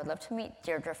 I would love to meet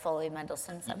Deirdre Foley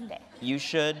Mendelsohn someday. You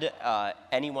should,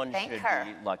 anyone Thank should her.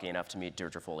 be lucky enough to meet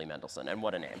Deirdre Foley Mendelsohn, and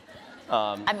what a name.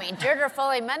 I mean, Deirdre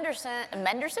Foley Menderson?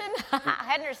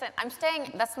 Henderson. I'm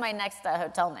staying, that's my next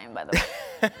hotel name, by the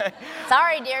way.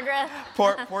 Sorry, Deirdre.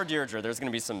 Poor Deirdre. There's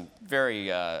going to be some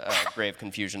very grave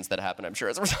confusions that happen, I'm sure,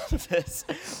 as a result of this.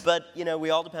 But, you know, we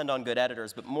all depend on good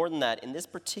editors. But more than that, in this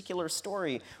particular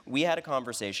story, we had a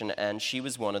conversation, and she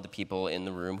was one of the people in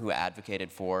the room who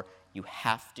advocated for you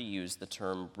have to use the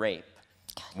term rape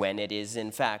when it is,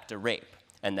 in fact, a rape,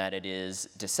 and that it is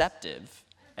deceptive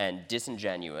and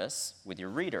disingenuous with your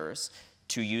readers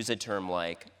to use a term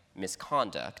like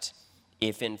misconduct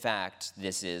if, in fact,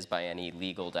 this is, by any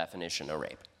legal definition, a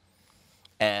rape.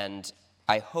 And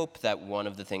I hope that one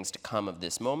of the things to come of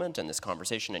this moment and this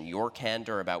conversation and your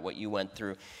candor about what you went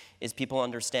through is people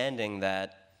understanding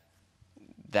that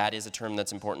that is a term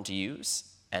that's important to use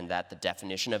and that the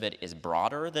definition of it is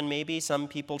broader than maybe some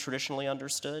people traditionally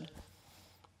understood.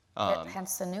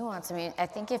 Hence the nuance. I mean, I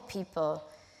think if people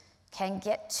can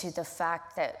get to the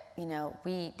fact that, you know,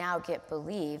 we now get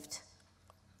believed,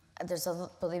 there's,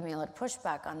 believe me, a lot of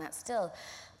pushback on that still.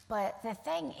 But the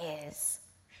thing is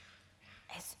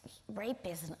rape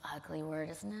is an ugly word,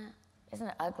 isn't it? Isn't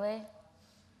it ugly?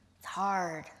 It's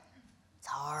hard. It's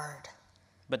hard.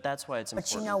 But that's why it's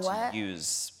important you know what? to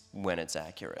use when it's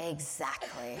accurate.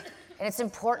 Exactly. And it's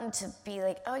important to be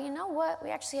like, oh, you know what? We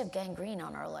actually have gangrene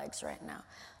on our legs right now.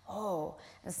 Oh,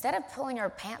 instead of pulling our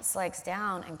pants legs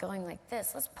down and going like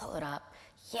this, let's pull it up.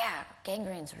 Yeah,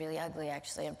 gangrene's really ugly,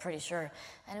 actually, I'm pretty sure.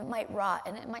 And it might rot,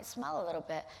 and it might smell a little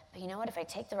bit. But you know what? If I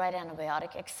take the right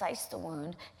antibiotic, excise the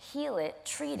wound, heal it,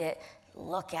 treat it,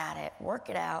 look at it, work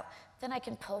it out, then I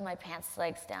can pull my pants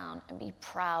legs down and be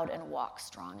proud and walk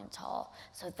strong and tall.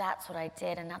 So that's what I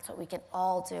did, and that's what we can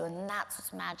all do, and that's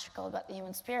what's magical about the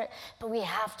human spirit. But we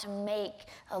have to make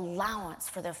allowance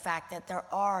for the fact that there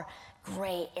are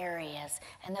gray areas,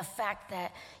 and the fact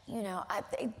that, you know,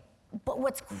 but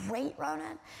what's great,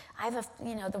 Ronan, I have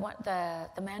you know,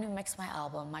 the man who mixed my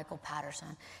album, Michael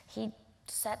Patterson, he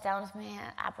sat down with me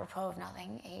apropos of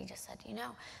nothing. He just said, you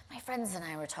know, my friends and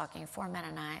I were talking, 4 men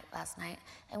and I, last night,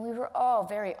 and we were all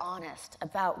very honest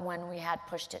about when we had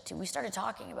pushed it to. We started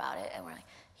talking about it, and we're like,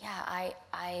 yeah,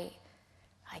 I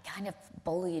kind of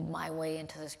bullied my way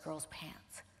into this girl's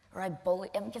pants. Or I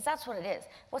bullied, because that's what it is.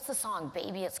 What's the song,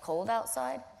 Baby It's Cold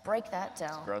Outside? Break that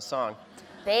down. Gross song.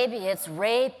 Baby, it's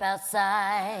rape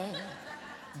outside.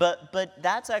 But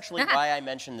that's actually why I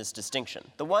mentioned this distinction.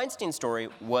 The Weinstein story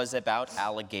was about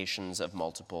allegations of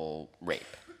multiple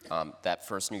rape. That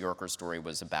first New Yorker story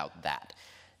was about that.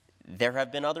 There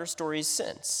have been other stories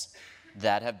since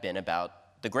that have been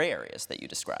about the gray areas that you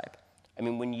describe. I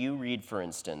mean, when you read, for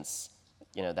instance,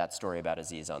 you know, that story about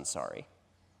Aziz Ansari,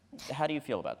 how do you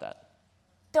feel about that?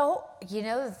 Though, you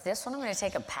know, this one I'm going to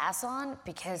take a pass on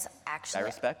because actually I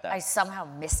respect that. I somehow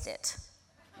missed it.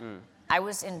 I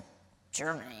was in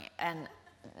Germany, and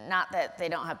not that they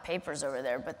don't have papers over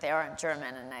there, but they are in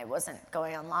German, and I wasn't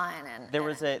going online. And there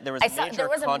was a major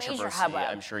controversy, hubbub.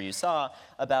 I'm sure you saw,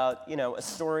 about, you know, a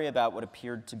story about what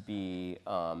appeared to be,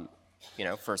 you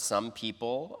know, for some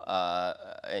people,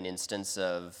 an instance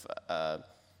of,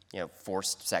 you know,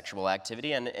 forced sexual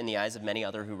activity, and in the eyes of many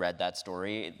other who read that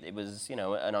story, it was, you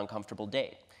know, an uncomfortable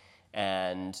date,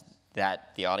 and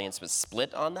that the audience was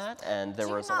split on that, and there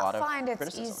was a lot of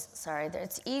criticism.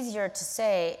 It's easier to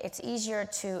say, it's easier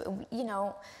to, you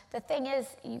know, the thing is,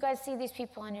 you guys see these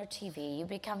people on your TV, you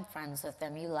become friends with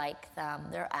them, you like them,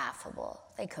 they're affable.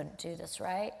 They couldn't do this,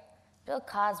 right? Bill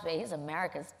Cosby, he's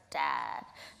America's dad.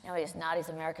 No, he's not, he's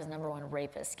America's #1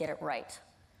 rapist. Get it right.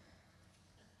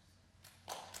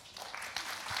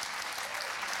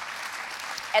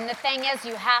 And the thing is,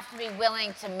 you have to be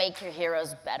willing to make your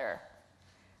heroes better.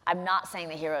 I'm not saying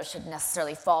the heroes should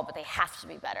necessarily fall, but they have to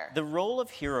be better. The role of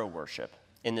hero worship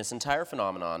in this entire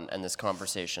phenomenon and this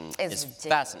conversation is ridiculous.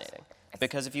 fascinating.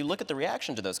 Because if you look at the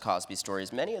reaction to those Cosby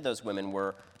stories, many of those women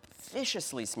were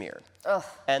viciously smeared. Ugh.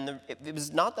 And it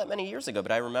was not that many years ago,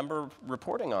 but I remember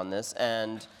reporting on this,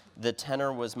 and the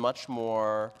tenor was much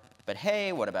more, but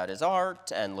hey, what about his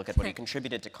art? And look at what he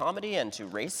contributed to comedy and to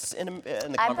race in the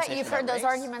conversation I bet you've heard about those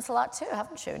race. arguments a lot too,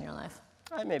 haven't you, in your life?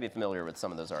 I may be familiar with some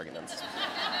of those arguments.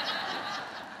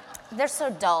 They're so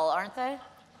dull, aren't they?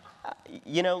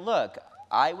 You know, look,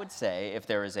 I would say if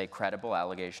there is a credible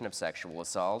allegation of sexual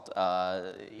assault,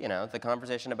 you know, the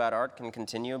conversation about art can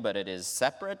continue, but it is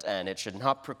separate, and it should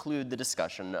not preclude the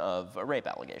discussion of a rape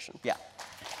allegation. Yeah.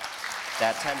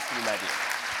 That tends to be my view.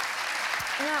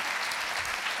 You know,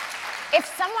 if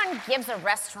someone gives a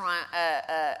restaurant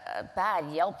a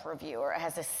bad Yelp review or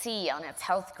has a C on its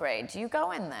health grade, do you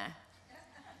go in there?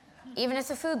 even if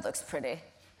the food looks pretty.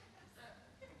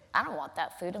 I don't want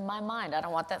that food in my mind. I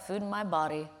don't want that food in my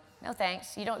body. No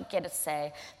thanks, you don't get a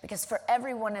say. Because for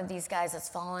every one of these guys that's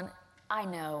fallen, I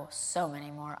know so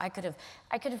many more. I could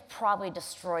have probably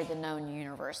destroyed the known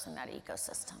universe in that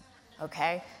ecosystem,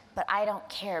 okay? But I don't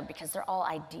care because they're all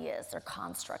ideas, they're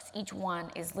constructs. Each one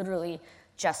is literally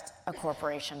just a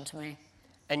corporation to me.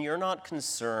 And you're not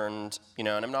concerned, and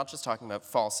I'm not just talking about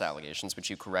false allegations, which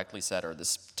you correctly said are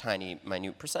this tiny,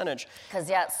 minute percentage. Because,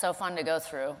 yeah, it's so fun to go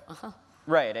through.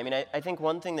 Right. I mean, I think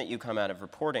one thing that you come out of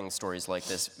reporting stories like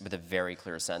this with a very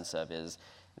clear sense of is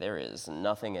there is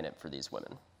nothing in it for these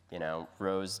women.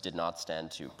 Rose did not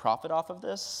stand to profit off of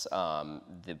this.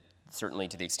 Certainly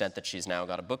to the extent that she's now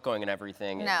got a book going and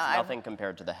everything, it's nothing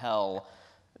compared to the hell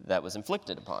that was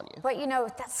inflicted upon you. But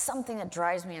that's something that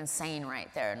drives me insane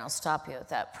right there, and I'll stop you at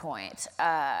that point.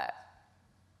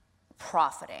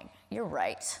 Profiting. You're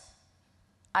right.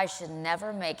 I should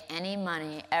never make any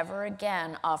money ever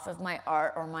again off of my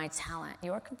art or my talent.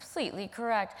 You are completely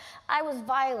correct. I was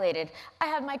violated. I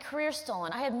had my career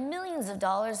stolen. I had millions of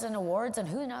dollars in awards and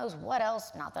who knows what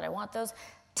else, not that I want those,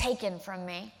 taken from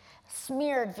me,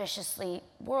 smeared viciously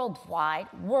worldwide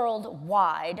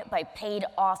by paid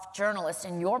off journalists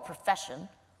in your profession,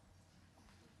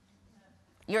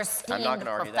 your esteemed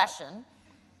profession,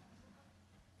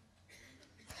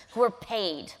 who were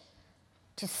paid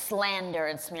to slander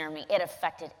and smear me. It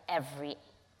affected every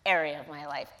area of my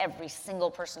life, every single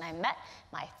person I met.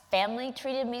 My family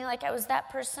treated me like I was that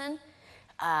person.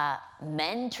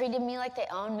 Men treated me like they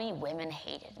owned me. Women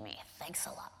hated me. Thanks a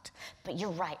lot. But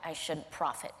you're right, I shouldn't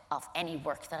profit off any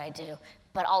work that I do.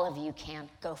 But all of you can.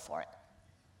 Go for it.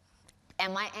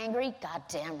 Am I angry?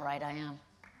 Goddamn right I am.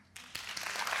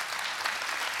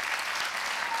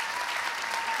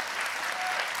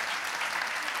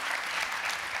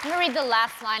 I'm going to read the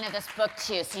last line of this book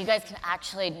to you so you guys can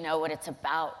actually know what it's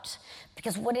about.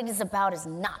 Because what it is about is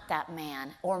not that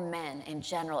man or men in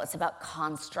general. It's about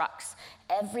constructs.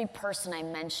 Every person I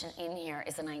mention in here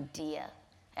is an idea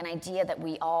that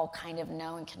we all kind of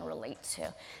know and can relate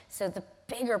to. So the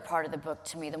bigger part of the book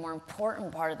to me, the more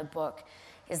important part of the book,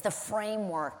 is the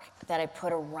framework that I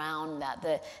put around that,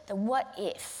 the what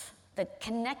if, the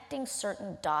connecting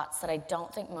certain dots that I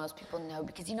don't think most people know.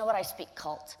 Because you know what, I speak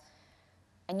cult.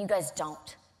 And you guys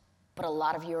don't, but a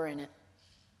lot of you are in it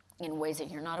in ways that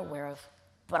you're not aware of,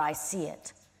 but I see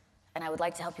it. And I would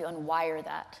like to help you unwire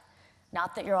that.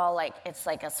 Not that you're all like, it's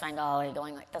like a Svengali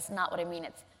going like, that's not what I mean.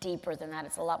 It's deeper than that.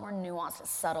 It's a lot more nuanced, it's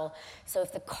subtle. So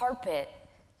if the carpet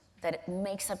that it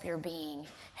makes up your being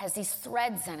has these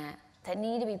threads in it that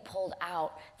need to be pulled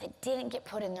out, that didn't get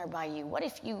put in there by you, what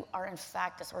if you are in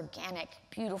fact this organic,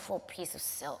 beautiful piece of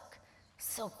silk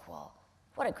wool?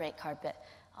 What a great carpet.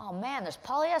 Oh man, there's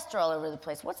polyester all over the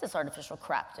place. What's this artificial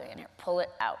crap doing in here? Pull it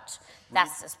out.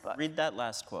 That's this book. Read that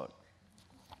last quote.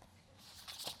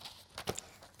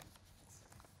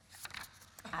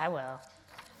 I will.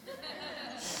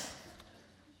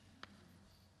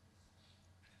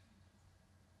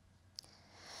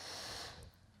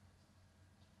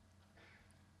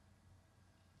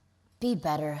 Be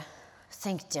better.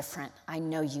 Think different. I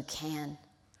know you can.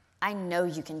 I know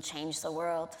you can change the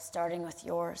world, starting with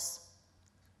yours.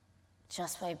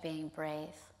 Just by being brave.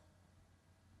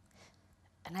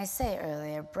 And I say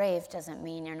earlier, brave doesn't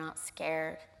mean you're not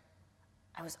scared.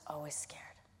 I was always scared.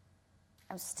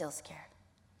 I'm still scared.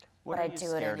 What but are I you do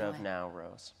scared it anyway. of now,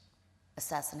 Rose?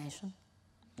 Assassination.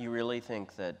 You really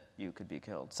think that you could be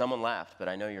killed? Someone laughed, but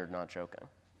I know you're not joking.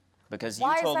 Because you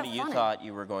Why is told that me you funny? thought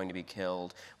you were going to be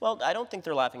killed. Well, I don't think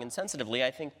they're laughing insensitively.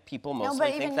 I think people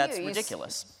mostly think that's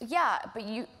ridiculous. Yeah, but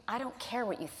I don't care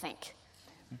what you think.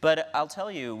 But I'll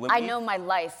tell you, when I know my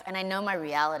life, and I know my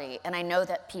reality, and I know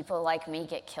that people like me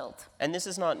get killed. And this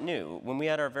is not new. When we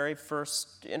had our very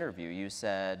first interview, you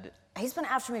said, He's been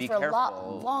after me be for careful, a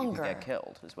lot longer. you could get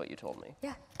killed, is what you told me.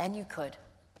 Yeah, and you could.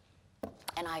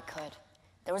 And I could.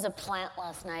 There was a plant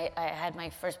last night. I had my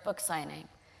first book signing,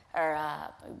 or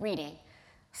reading,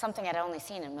 something I'd only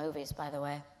seen in movies, by the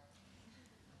way.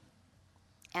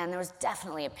 And there was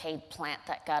definitely a paid plant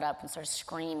that got up and started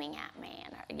screaming at me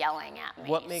and yelling at me.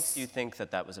 What makes you think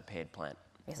that that was a paid plant?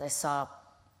 Because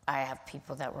I have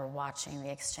people that were watching the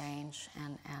exchange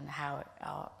and how it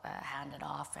handed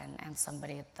off, and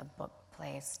somebody at the book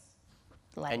place.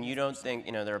 And you don't think,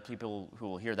 there are people who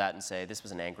will hear that and say, this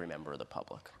was an angry member of the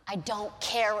public. I don't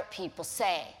care what people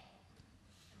say.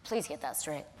 Please get that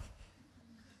straight.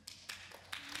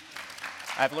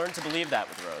 I've learned to believe that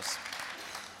with Rose.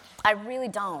 I really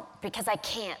don't, because I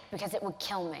can't, because it would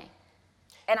kill me.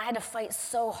 And I had to fight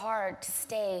so hard to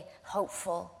stay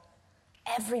hopeful.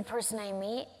 Every person I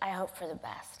meet, I hope for the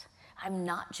best. I'm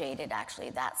not jaded, actually.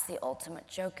 That's the ultimate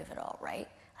joke of it all, right?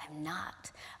 I'm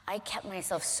not. I kept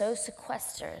myself so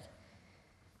sequestered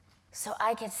so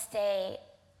I could stay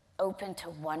open to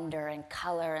wonder and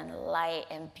color and light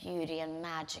and beauty and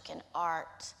magic and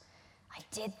art. I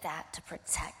did that to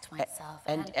protect myself.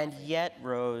 And yet,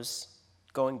 Rose,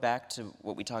 going back to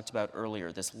what we talked about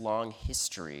earlier, this long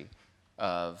history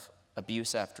of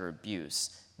abuse after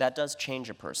abuse, that does change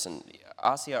a person.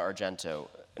 Asia Argento,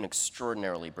 an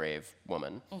extraordinarily brave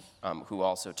woman, who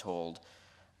also told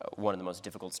one of the most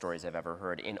difficult stories I've ever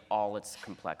heard in all its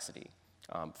complexity,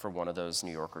 for one of those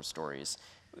New Yorker stories,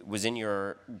 was in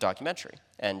your documentary.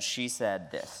 And she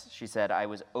said this. She said, I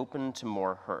was open to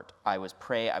more hurt. I was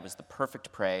prey. I was the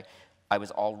perfect prey. I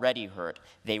was already hurt.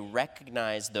 They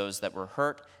recognized those that were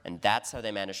hurt, and that's how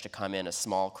they managed to come in a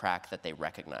small crack that they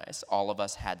recognize. All of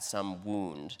us had some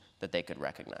wound that they could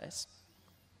recognize.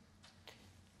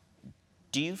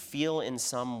 Do you feel in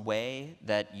some way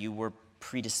that you were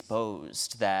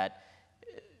predisposed, that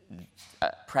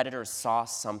predators saw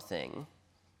something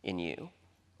in you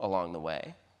along the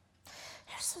way?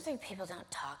 There's something people don't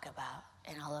talk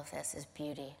about in all of this is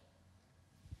beauty.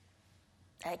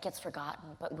 It gets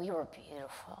forgotten, but we were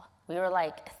beautiful. We were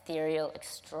like ethereal,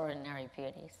 extraordinary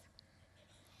beauties.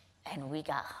 And we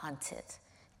got hunted.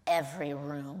 Every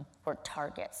room were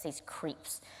targets, these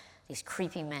creeps, these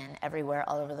creepy men everywhere,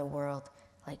 all over the world.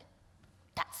 Like,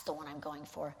 that's the one I'm going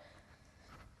for.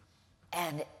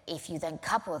 And if you then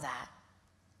couple that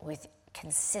with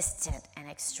consistent and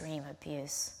extreme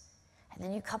abuse, and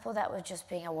then you couple that with just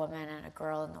being a woman and a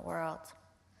girl in the world,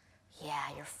 yeah,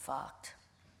 you're fucked.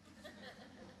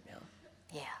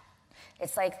 Yeah.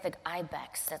 It's like the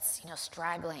ibex that's,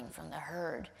 straggling from the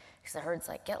herd. Because the herd's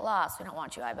like, get lost, we don't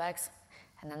want you, ibex.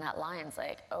 And then that lion's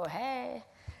like, oh, hey.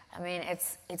 I mean,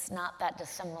 it's not that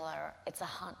dissimilar. It's a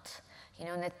hunt.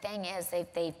 And the thing is,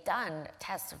 they've done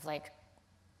tests of like,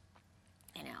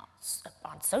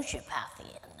 on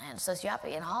sociopathy and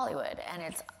sociopathy in Hollywood, and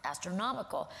it's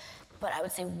astronomical. But I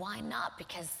would say, why not?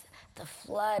 Because the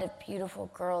flood of beautiful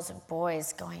girls and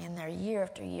boys going in there year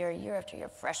after year, year after year,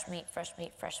 fresh meat,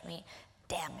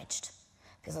 damaged.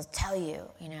 Because I'll tell you,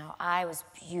 I was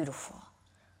beautiful.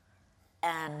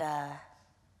 And I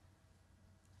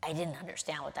didn't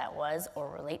understand what that was or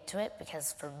relate to it,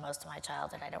 because for most of my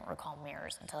childhood, I don't recall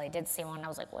mirrors until I did see one. I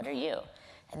was like, what are you?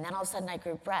 And then all of a sudden I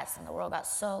grew breasts, and the world got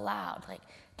so loud, like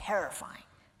terrifying,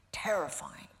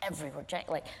 everywhere.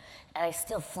 Like, and I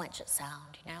still flinch at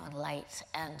sound, and light.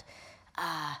 And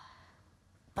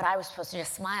but I was supposed to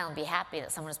just smile and be happy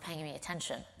that someone was paying me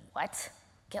attention. What?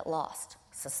 Get lost,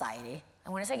 society.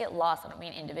 And when I say get lost, I don't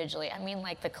mean individually. I mean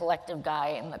like the collective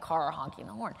guy in the car honking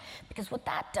the horn. Because what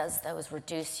that does, though, is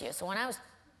reduce you. So when I was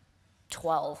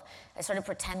 12, I started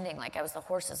pretending like I was the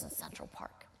horses in Central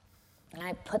Park. And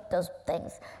I put those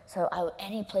things, so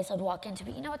any place I'd walk into,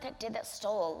 but you know what that did? That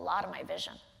stole a lot of my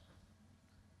vision.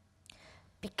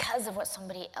 Because of what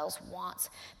somebody else wants,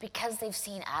 because they've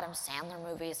seen Adam Sandler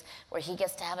movies where he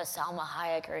gets to have a Salma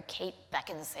Hayek or a Kate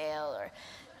Beckinsale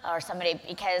or somebody,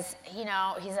 because,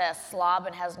 he's a slob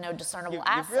and has no discernible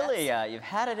assets. You've really, you've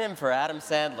had it in for Adam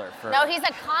Sandler. No, he's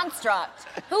a construct.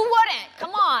 Who wouldn't?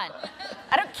 Come on.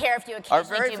 I don't care if you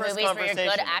occasionally do movies where you're a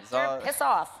good actor. Piss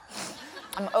off.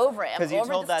 I'm over it. Because you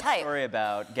told that story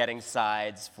about getting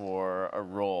sides for a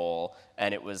role,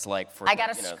 and it was like for... I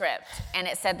got a script, and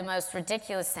it said the most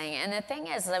ridiculous thing. And the thing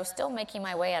is I was still making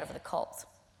my way out of the cult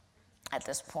at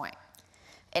this point.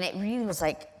 And it really was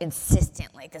like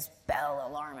insistent, like this bell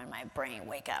alarm in my brain,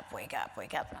 wake up. And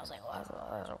I was like,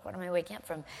 what am I waking up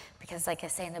from? Because like I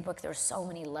say in the book, there were so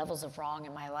many levels of wrong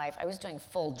in my life. I was doing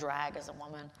full drag as a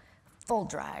woman, full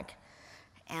drag.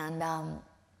 And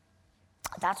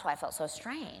that's why I felt so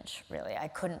strange, really. I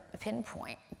couldn't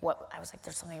pinpoint what, I was like,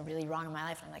 there's something really wrong in my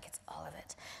life. And I'm like, it's all of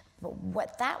it. But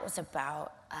what that was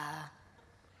about...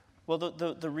 Well,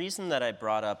 the reason that I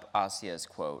brought up Asia's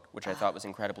quote, which I thought was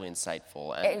incredibly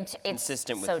insightful and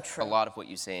consistent with a lot of what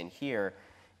you say in here,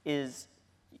 is,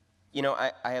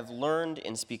 I have learned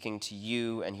in speaking to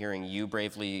you and hearing you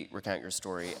bravely recount your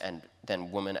story, and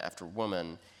then woman after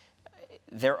woman,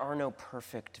 there are no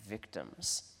perfect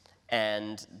victims.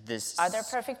 And this... Are there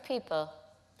perfect people?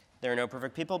 There are no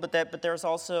perfect people, but there's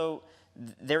also,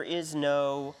 there is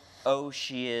no... oh,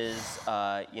 she is,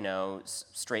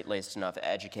 straight-laced enough,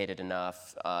 educated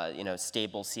enough,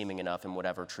 stable-seeming enough in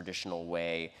whatever traditional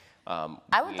way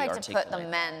I would like to put the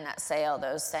men that say all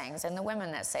those things and the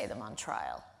women that say them on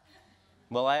trial.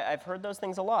 Well, I've heard those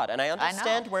things a lot, and I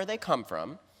understand where they come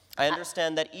from. I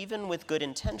understand that even with good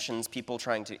intentions, people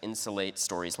trying to insulate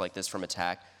stories like this from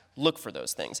attack look for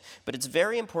those things. But it's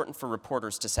very important for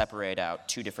reporters to separate out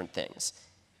two different things.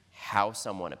 how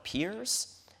someone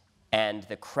appears and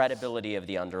the credibility of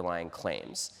the underlying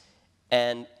claims.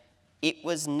 And it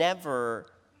was never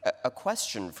a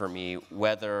question for me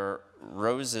whether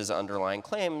Rose's underlying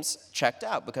claims checked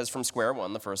out, because from square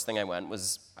one, the first thing I went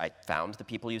was I found the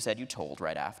people you said you told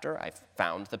right after. I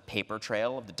found the paper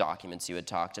trail of the documents you had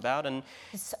talked about, and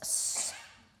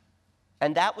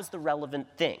that was the relevant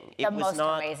thing. The most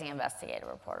amazing investigative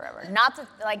reporter ever. Not that,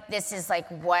 like, this is like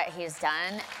what he's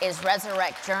done is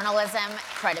resurrect journalism,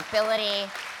 credibility,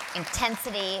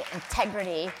 intensity,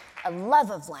 integrity, a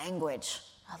love of language.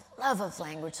 A love of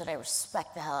language that I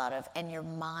respect the hell out of, and your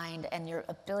mind and your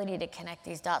ability to connect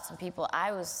these dots. And people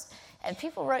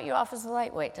wrote you off as a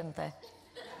lightweight, didn't they?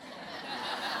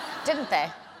 Didn't they?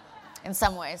 In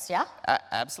some ways, yeah?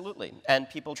 Absolutely. And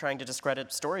people trying to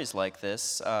discredit stories like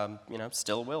this,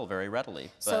 still will very readily.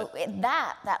 So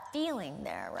that feeling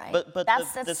there, right? But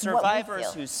that's the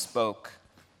survivors who spoke,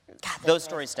 those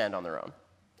stories stand on their own.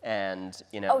 And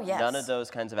none of those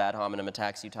kinds of ad hominem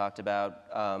attacks you talked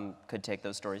about could take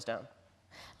those stories down.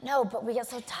 No, but we get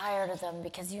so tired of them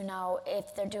because,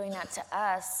 if they're doing that to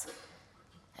us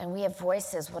and we have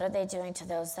voices, what are they doing to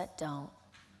those that don't?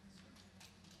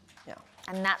 Yeah.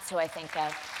 And that's who I think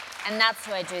of. And that's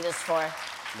who I do this for.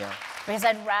 Yeah. Because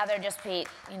I'd rather just be,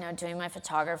 doing my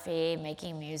photography,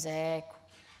 making music,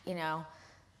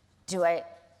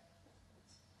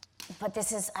 But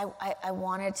this is, I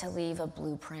wanted to leave a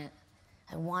blueprint.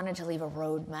 I wanted to leave a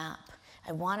roadmap.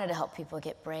 I wanted to help people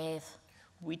get brave.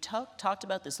 We talked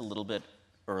about this a little bit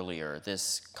earlier,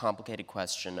 this complicated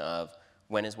question of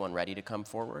when is one ready to come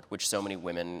forward, which so many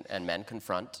women and men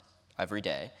confront every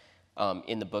day.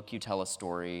 In the book, you tell a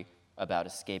story about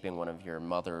escaping one of your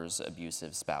mother's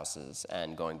abusive spouses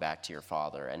and going back to your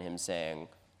father and him saying,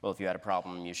 well, if you had a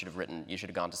problem, you should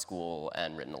have gone to school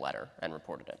and written a letter and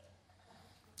reported it.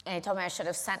 And he told me I should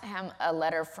have sent him a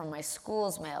letter from my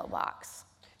school's mailbox.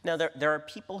 Now, there are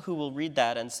people who will read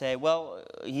that and say, well,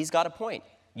 he's got a point.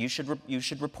 You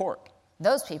should report.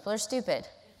 Those people are stupid.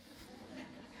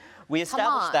 We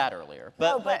established that earlier.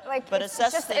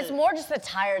 It's more just the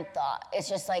tired thought. It's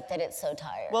just like that it's so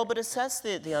tired. Well, but assess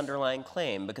the underlying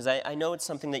claim, because I know it's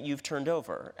something that you've turned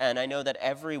over. And I know that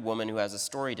every woman who has a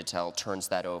story to tell turns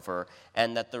that over,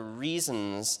 and that the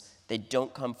reasons they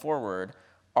don't come forward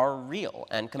are real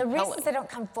and compelling. The reasons they don't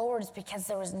come forward is because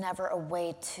there was never a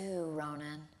way to,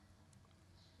 Ronan.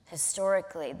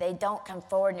 Historically, they don't come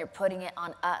forward and you're putting it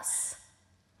on us.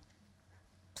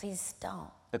 Please don't.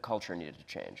 The culture needed to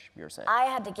change, you're saying. I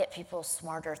had to get people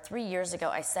smarter. 3 years ago,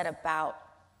 I set about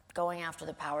going after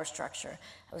the power structure.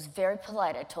 I was very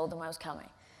polite. I told them I was coming.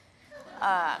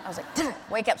 I was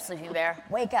like, wake up, sleeping bear,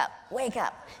 wake up, wake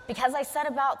up. Because I set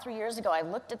about 3 years ago, I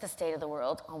looked at the state of the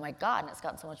world. Oh my God, and it's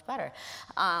gotten so much better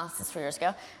since 3 years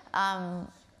ago. And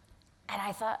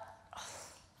I thought,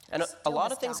 and a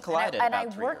lot of things collided and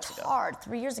about 3 years ago. I worked hard.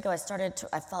 3 years ago,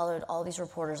 I followed all these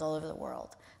reporters all over the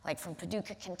world, like from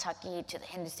Paducah, Kentucky to the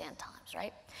Hindustan Times,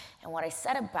 right? And what I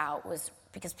set about was,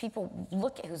 because people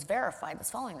look at who's verified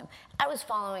was following them. I was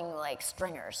following like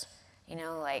stringers,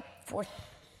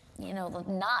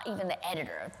 not even the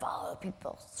editor. I'd follow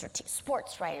people,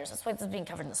 sports writers. That's why this is being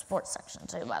covered in the sports section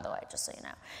too, by the way, just so you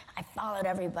know. I followed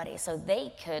everybody so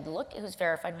they could look at who's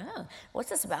verified. Oh, what's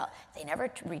this about? They never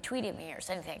retweeted me or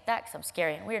said anything like that because I'm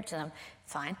scary and weird to them.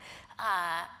 Fine.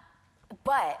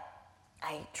 But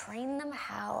I trained them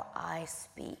how I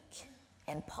speak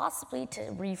and possibly to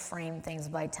reframe things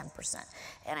by 10%.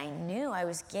 And I knew I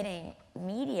was getting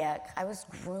media, I was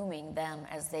grooming them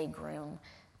as they groom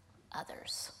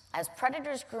others. As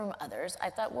predators groom others, I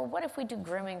thought, well, what if we do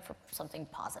grooming for something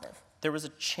positive? There was a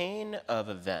chain of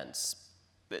events,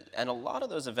 and a lot of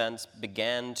those events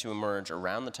began to emerge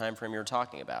around the time frame you're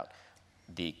talking about.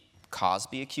 The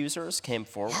Cosby accusers came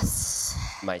forward. Yes.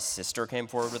 My sister came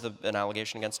forward with an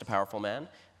allegation against a powerful man.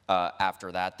 After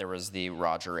that, there was the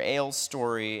Roger Ailes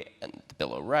story and the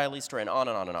Bill O'Reilly story, and on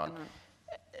and on and on.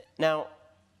 Now,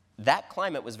 that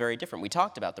climate was very different. We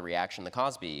talked about the reaction the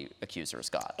Cosby accusers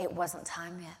got. It wasn't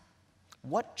time yet.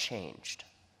 What changed?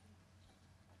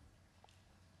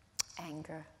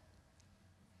 Anger.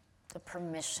 The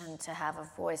permission to have a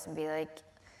voice and be like,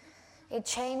 it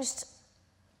changed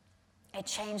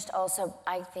also,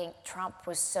 I think Trump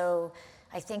was so,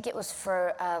 I think it was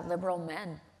for liberal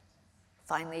men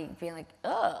finally being like,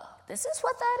 oh, this is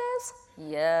what that is?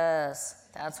 Yes,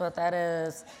 that's what that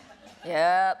is.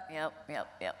 Yep.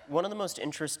 One of the most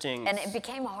interesting... And it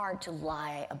became hard to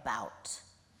lie about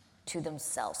to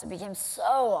themselves. It became so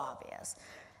obvious,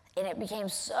 and it became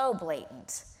so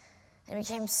blatant. It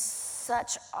became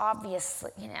such obvious,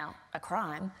 a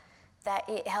crime, that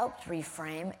it helped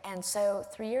reframe. And so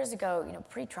 3 years ago,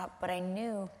 pre-Trump, but I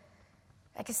knew,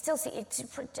 I could still see it.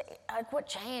 Like what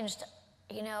changed,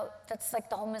 that's like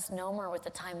the whole misnomer with the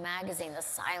Time magazine, the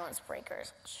silence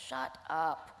breakers. Shut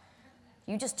up.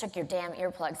 You just took your damn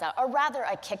earplugs out. Or rather,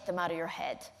 I kicked them out of your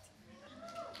head.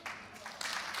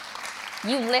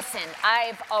 You listened.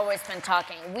 I've always been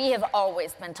talking. We have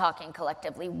always been talking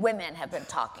collectively. Women have been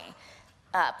talking.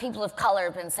 People of color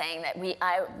have been saying that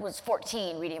I was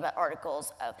 14 reading about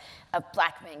articles of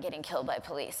black men getting killed by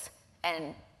police.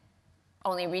 And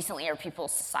only recently are people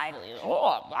societally,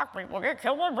 black people get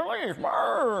killed by police.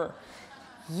 Brr.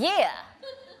 Yeah.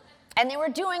 And they were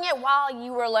doing it while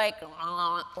you were like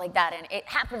that. And it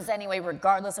happens anyway,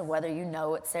 regardless of whether you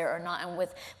know it's there or not. And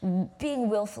with being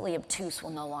willfully obtuse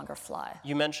will no longer fly.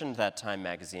 You mentioned that Time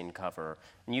magazine cover,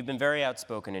 and you've been very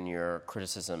outspoken in your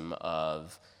criticism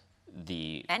of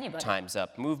the Time's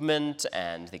Up movement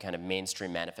and the kind of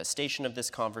mainstream manifestation of this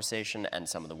conversation and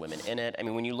some of the women in it. I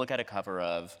mean, when you look at a cover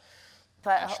of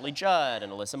Ashley Judd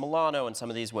and Alyssa Milano and some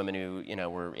of these women who,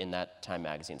 were in that Time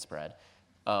magazine spread,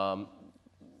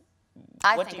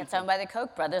 I think it's owned by the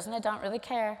Koch brothers, and I don't really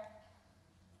care.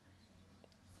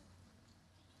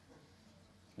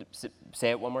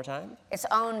 Say it one more time? It's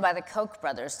owned by the Koch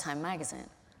brothers, Time magazine.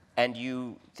 And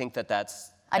you think that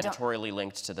that's editorially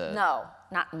linked to the... No,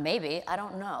 not maybe. I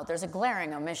don't know. There's a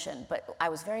glaring omission, but I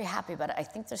was very happy about it. I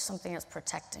think there's something that's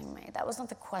protecting me. That was not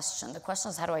the question. The question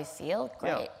is, how do I feel? Great.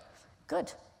 Yeah.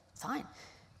 Good. Fine.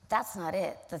 That's not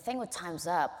it. The thing with Time's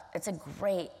Up, it's a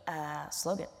great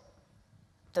slogan.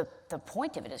 The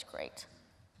point of it is great.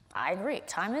 I agree.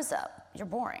 Time is up. You're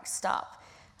boring. Stop.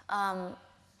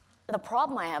 The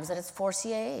problem I have is that it's 4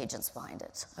 CIA agents behind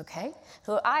it, okay?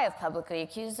 Who I have publicly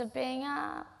accused of being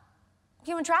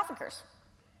human traffickers.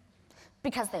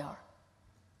 Because they are.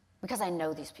 Because I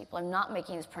know these people. I'm not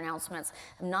making these pronouncements.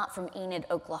 I'm not from Enid,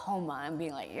 Oklahoma. I'm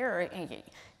being like,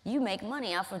 you make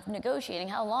money off of negotiating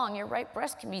how long your right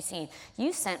breast can be seen.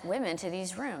 You sent women to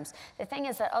these rooms. The thing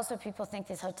is that also people think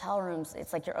these hotel rooms,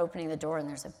 it's like you're opening the door and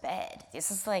there's a bed. This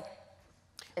is like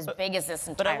as big as this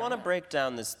entire But I want to break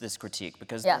down this critique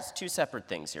because there's two separate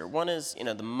things here. One is,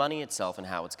 the money itself and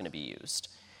how it's going to be used.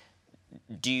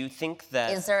 Do you think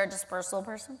that... Is there a dispersal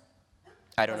person?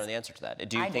 I don't know the answer to that.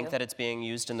 Do you think that it's being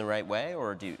used in the right way,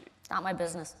 or do you... It's not my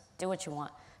business. Do what you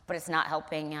want. But it's not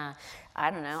helping,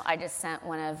 I don't know. I just sent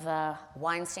one of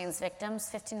Weinstein's victims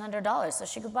 $1,500 so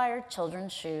she could buy her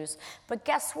children's shoes. But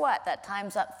guess what? That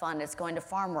Time's Up fund is going to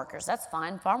farm workers. That's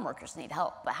fine. Farm workers need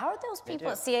help. But how are those people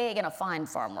at CIA going to find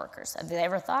farm workers? Have they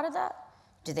ever thought of that?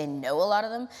 Do they know a lot of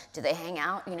them? Do they hang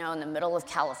out, in the middle of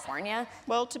California?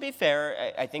 Well, to be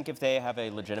fair, I think if they have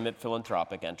a legitimate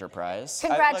philanthropic enterprise...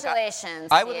 Congratulations,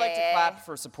 I would like to clap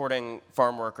for supporting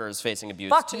farm workers facing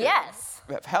abuse, too. Fuck yes.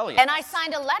 Hell yes. And I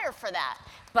signed a letter for that.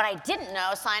 But I didn't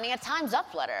know signing a Time's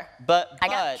Up letter. But I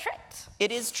got tricked.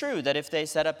 It is true that if they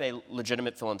set up a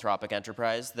legitimate philanthropic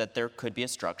enterprise, that there could be a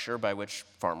structure by which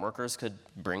farm workers could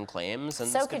bring claims and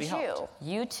so this could be helped. So could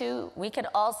you. You too. We could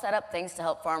all set up things to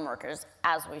help farm workers,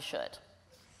 as we should.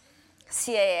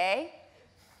 CAA,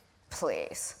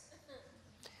 please.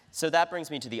 So that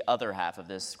brings me to the other half of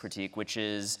this critique, which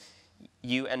is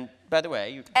you, and by the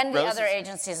way... And the other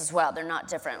agencies as well, they're not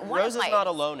different. Rose is not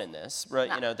alone in this,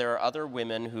 right? No. There are other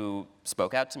women who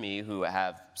spoke out to me who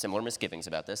have similar misgivings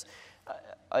about this.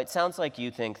 It sounds like you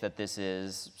think that this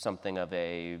is something of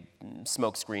a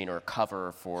smokescreen or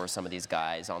cover for some of these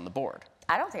guys on the board.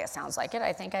 I don't think it sounds like it.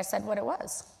 I think I said what it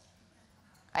was.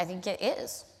 I think it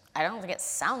is. I don't think it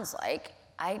sounds like.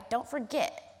 Don't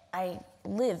forget, I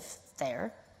live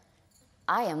there.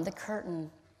 I am the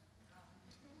curtain.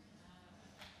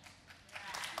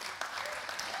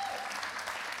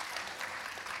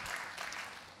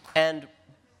 And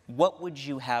what would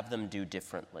you have them do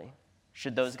differently?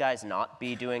 Should those guys not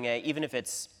be doing even if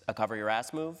it's a cover your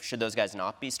ass move, should those guys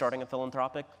not be starting a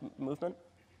philanthropic movement?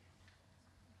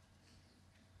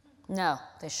 No,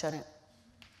 they shouldn't.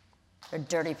 They're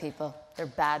dirty people. They're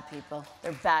bad people.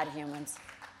 They're bad humans.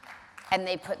 And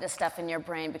they put this stuff in your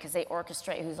brain because they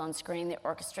orchestrate who's on screen, they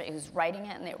orchestrate who's writing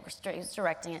it, and they orchestrate who's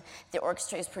directing it, they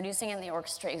orchestrate who's producing it, and they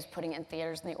orchestrate who's putting it in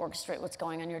theaters, and they orchestrate what's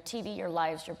going on your TV, your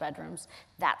lives, your bedrooms.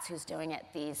 That's who's doing it,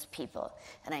 these people.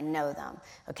 And I know them.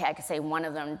 Okay, I could say one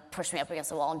of them pushed me up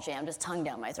against the wall and jammed his tongue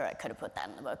down my throat. I could have put that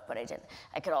in the book, but I didn't.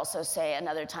 I could also say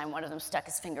another time one of them stuck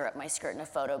his finger up my skirt in a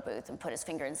photo booth and put his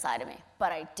finger inside of me,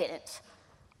 but I didn't.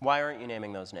 Why aren't you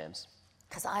naming those names?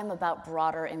 Because I'm about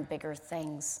broader and bigger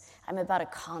things. I'm about a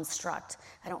construct.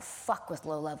 I don't fuck with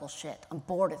low-level shit. I'm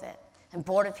bored of it. I'm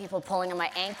bored of people pulling on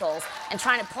my ankles and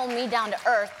trying to pull me down to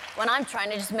earth when I'm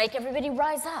trying to just make everybody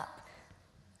rise up.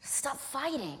 Stop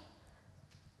fighting.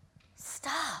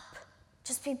 stop.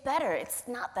 Just be better. It's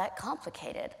not that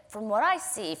complicated. From what I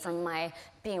see from my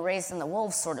being raised in the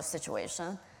wolves sort of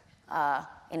situation,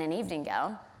 in an evening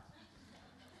gown.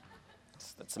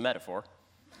 That's a metaphor.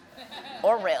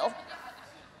 Or real.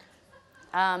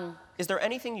 Is there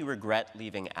anything you regret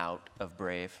leaving out of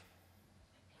Brave?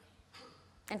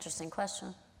 Interesting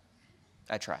question.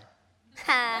 I try.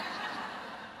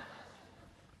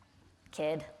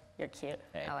 Kid, you're cute.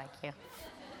 Hey. I like you.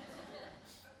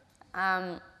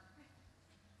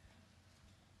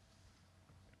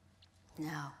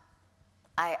 No.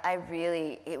 I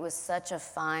really, it was such a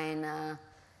fine,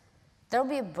 there'll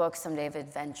be a book someday of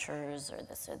adventures or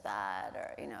this or that,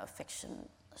 or, fiction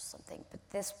or something. But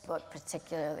this book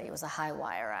particularly was a high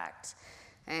wire act.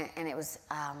 And it was,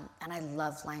 and I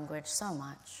love language so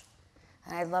much.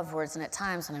 And I love words, and at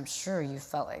times, and I'm sure you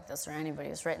felt like this, or anybody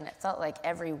who's written, it felt like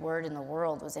every word in the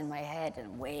world was in my head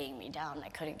and weighing me down, and I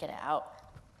couldn't get it out.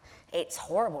 It's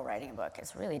horrible writing a book.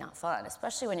 It's really not fun,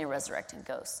 especially when you're resurrecting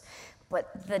ghosts.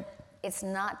 But it's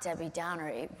not Debbie Downer.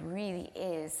 It really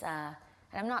is, and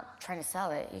I'm not trying to sell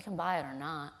it. You can buy it or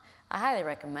not. I highly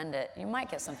recommend it. You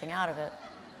might get something out of it.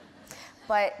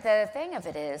 But the thing of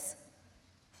it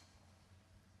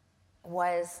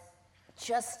was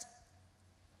just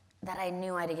that I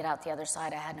knew I had to get out the other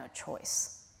side. I had no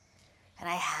choice. And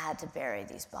I had to bury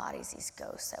these bodies, these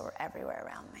ghosts that were everywhere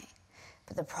around me.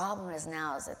 But the problem is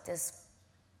now is that this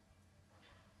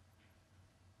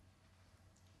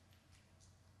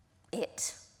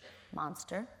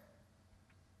monster,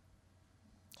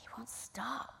 he won't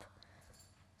stop.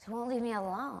 He won't leave me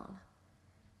alone.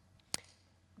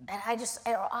 And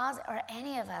or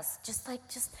any of us, just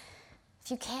if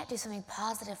you can't do something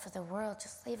positive for the world,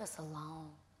 just leave us alone.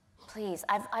 Please.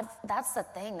 That's the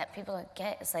thing that people don't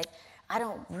get. It's like, I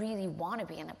don't really want to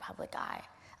be in the public eye.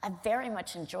 I very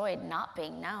much enjoyed not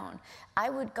being known. I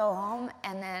would go home,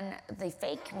 and then the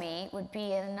fake me would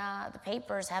be in the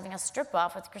papers having a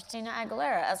strip-off with Christina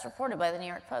Aguilera, as reported by the New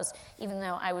York Post, even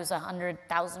though I was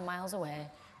 100,000 miles away.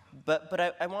 But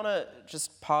I want to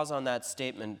just pause on that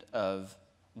statement of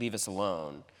leave us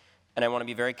alone. And I want to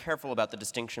be very careful about the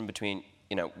distinction between,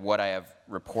 what I have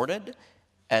reported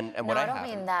and what I haven't. No, I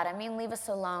don't mean that. I mean leave us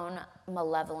alone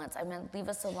malevolence. I mean leave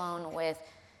us alone with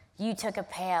you took a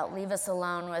payout. Leave us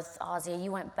alone with Ozzy,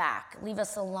 you went back. Leave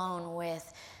us alone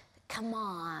with, come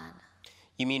on.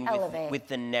 You mean with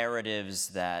the narratives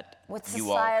that with you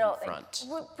societal, all confront?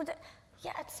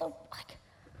 Yeah, it's so like.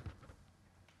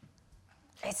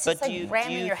 It's but just do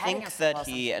you think that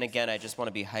he, and again, I just want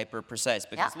to be hyper precise,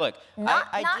 because look,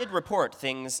 I did report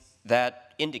things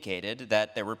that indicated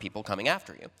that there were people coming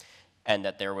after you, and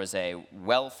that there was a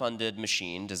well-funded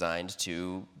machine designed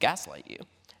to gaslight you.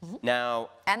 Mm-hmm. Now,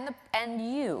 and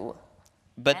you,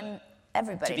 but and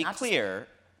everybody. To be clear,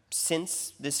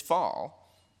 since this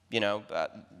fall,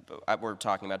 we're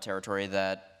talking about territory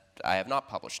that I have not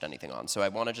published anything on, so I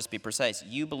want to just be precise.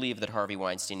 You believe that Harvey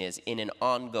Weinstein is, in an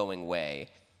ongoing way,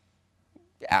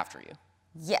 after you?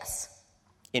 Yes.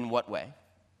 In what way?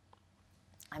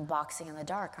 I'm boxing in the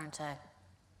dark, aren't I?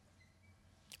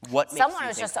 What makes Someone you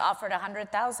was think just offered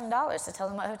 $100,000 to tell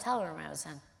them what hotel room I was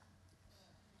in.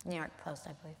 New York Post,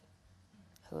 I believe,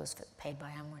 who was paid by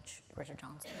him, which Richard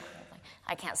Johnson.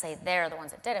 I can't say they're the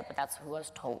ones that did it, but that's who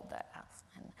was told that.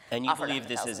 And you believe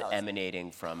this is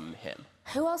emanating from him?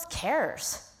 Who else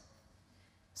cares?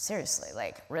 Seriously,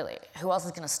 really, who else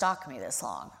is going to stalk me this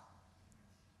long?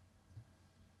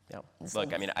 Yeah.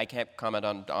 Look, I mean, I can't comment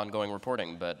on ongoing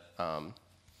reporting, but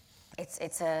it's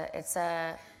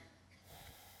a.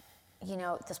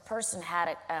 This person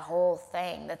had a whole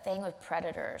thing. The thing with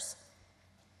predators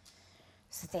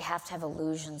is that they have to have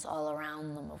illusions all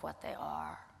around them of what they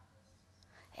are.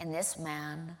 And this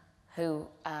man, who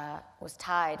was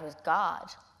tied with God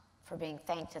for being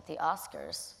thanked at the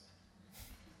Oscars,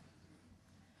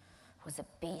 was a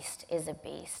beast, is a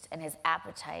beast, and his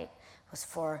appetite was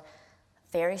for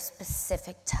very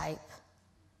specific type,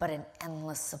 but an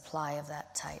endless supply of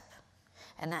that type.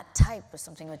 And that type was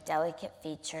something with delicate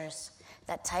features.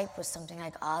 That type was something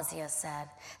like Ozzy said.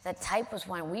 That type was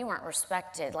when we weren't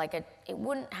respected. It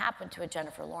wouldn't happen to a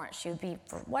Jennifer Lawrence. She would be,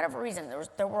 for whatever reason,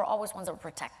 there were always ones that were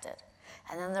protected.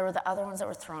 And then there were the other ones that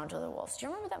were thrown to the wolves. Do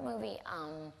you remember that movie,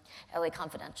 LA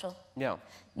Confidential? Yeah.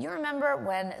 You remember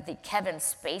when the Kevin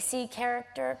Spacey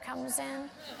character comes in?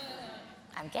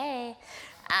 I'm gay.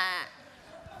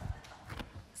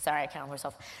 Sorry, I can't help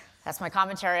myself. That's my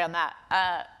commentary on that.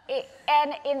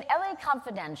 And in LA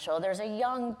Confidential, there's a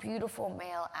young, beautiful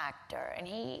male actor, and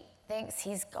he thinks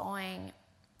he's going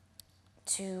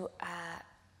to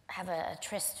have a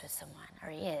tryst with someone, or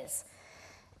he is.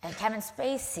 And Kevin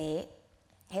Spacey,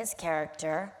 his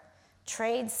character,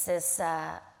 trades this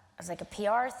as like a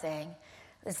PR thing.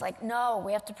 It's like, no,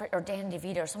 we have to, or Dan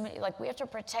DeVito or somebody, like, we have to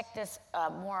protect this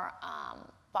more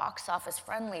box office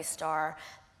friendly star.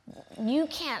 You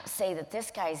can't say that this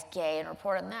guy's gay and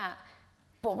report on that,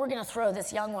 but we're gonna throw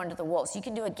this young one to the wolves. You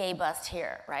can do a gay bust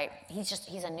here, right?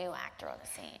 He's a new actor on the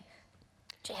scene.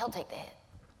 He'll take the hit.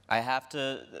 I have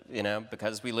to,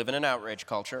 because we live in an outrage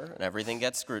culture and everything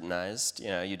gets scrutinized.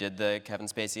 You did the Kevin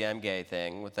Spacey I'm gay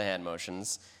thing with the hand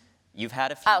motions. You've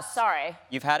had a few. Oh, sorry.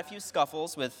 You've had a few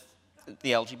scuffles with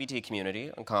the LGBT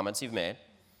community on comments you've made.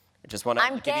 I just want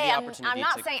to give you the opportunity. I'm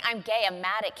not saying I'm gay. I'm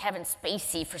mad at Kevin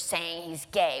Spacey for saying he's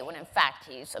gay when in fact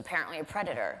he's apparently a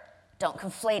predator. Don't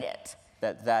conflate it.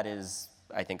 That is,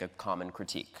 I think, a common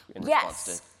critique in response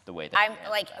to the way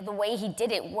that the way he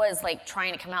did it was like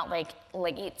trying to come out like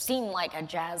it seemed like a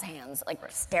jazz hands like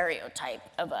stereotype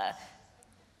of a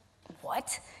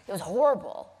what? It was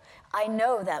horrible. I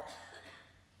know that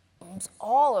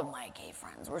all of my gay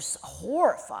friends were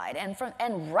horrified,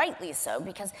 and rightly so,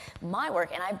 because my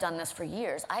work, and I've done this for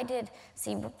years.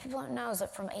 What people don't know is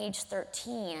that from age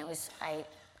 13,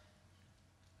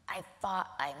 I fought,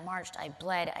 I marched, I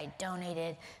bled, I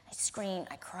donated, I screamed,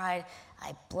 I cried,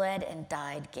 I bled and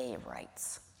died gay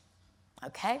rights.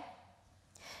 Okay?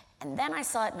 And then I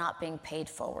saw it not being paid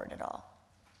forward at all.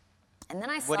 And then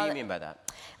I saw What do you mean by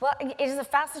that? Well, it is the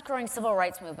fastest growing civil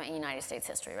rights movement in United States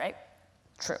history, right?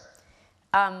 True.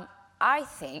 I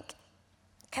think,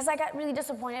 because I got really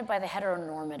disappointed by the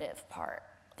heteronormative part.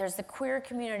 There's the queer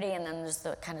community, and then there's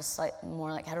the kind of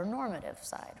more like heteronormative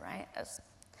side, right?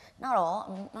 Not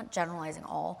all, I'm not generalizing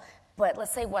all, but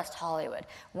let's say West Hollywood.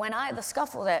 When the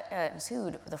scuffle that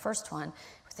ensued, the first one,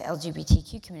 with the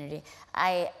LGBTQ community,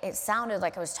 it sounded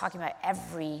like I was talking about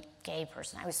every gay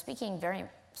person. I was speaking very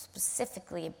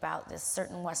specifically about this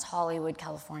certain West Hollywood,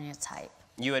 California type.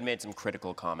 You had made some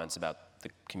critical comments about the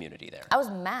community there. I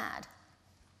was mad.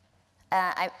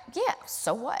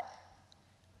 So what?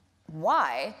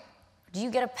 Why do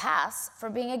you get a pass for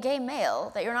being a gay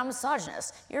male that you're not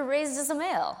misogynist? You're raised as a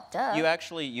male, duh.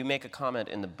 You make a comment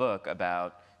in the book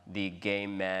about the gay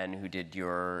men who did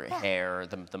your hair,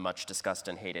 the much discussed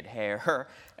and hated hair,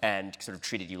 and sort of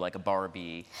treated you like a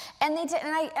Barbie. And they did,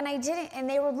 and I didn't, and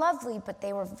they were lovely, but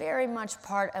they were very much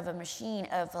part of a machine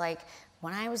of like,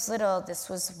 when I was little, this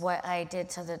was what I did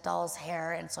to the doll's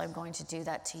hair, and so I'm going to do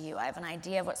that to you. I have an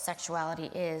idea of what sexuality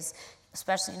is,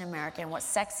 especially in America, and what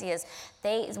sexy is.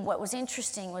 What was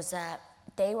interesting was that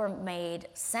they were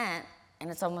sent,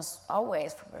 and it's almost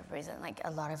always for a reason, like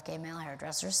a lot of gay male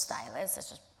hairdressers, stylists, it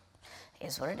just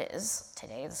is what it is.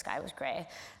 Today, the sky was gray.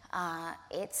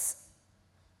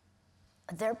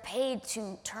 They're paid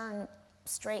to turn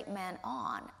straight men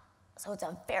on. So it's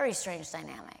a very strange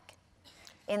dynamic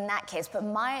in that case. But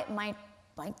my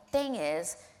thing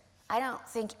is, I don't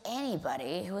think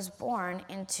anybody who was born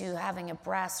into having a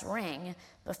brass ring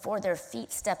before their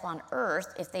feet step on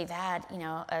earth, if they've had,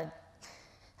 a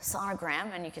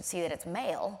sonogram and you can see that it's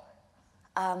male,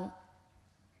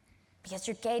 because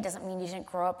you're gay doesn't mean you didn't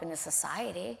grow up in a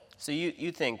society. So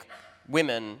you think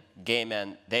women, gay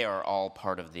men, they are all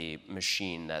part of the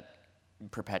machine that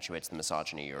perpetuates the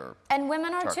misogyny And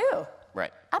women are too.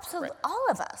 Right. Absolutely. Right. All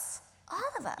of us.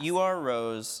 You are,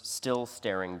 Rose, still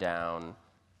staring down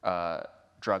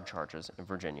drug charges in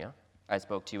Virginia. I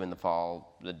spoke to you in the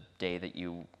fall, the day that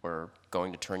you were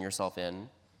going to turn yourself in.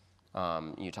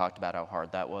 You talked about how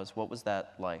hard that was. What was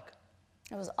that like?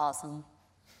 It was awesome.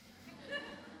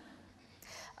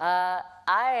 It's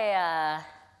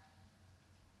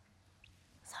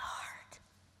hard.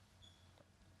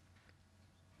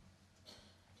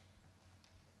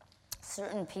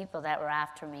 Certain people that were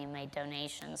after me made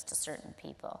donations to certain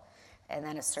people, and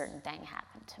then a certain thing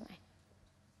happened to me.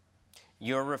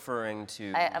 You're referring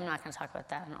to... I'm not going to talk about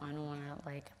that. I don't want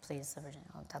to, please, the Virginia.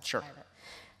 That's sure. Private.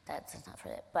 That's not for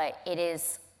it. But it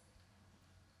is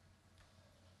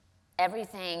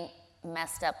everything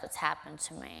messed up that's happened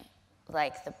to me,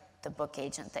 like the book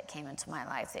agent that came into my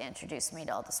life, they introduced me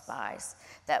to all the spies,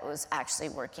 that was actually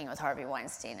working with Harvey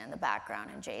Weinstein in the background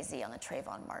and Jay-Z on the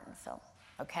Trayvon Martin film,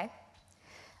 okay?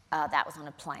 That was on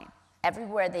a plane.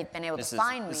 Everywhere they've been able to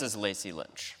find me. This is Lacey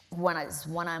Lynch. When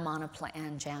I'm on a plane,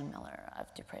 and Jan Miller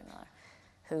of Dupre Miller,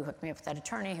 who hooked me up with that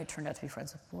attorney who turned out to be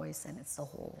friends with Boyce, and it's the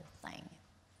whole thing.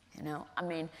 I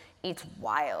mean, it's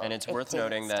wild. And it's worth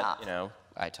noting that,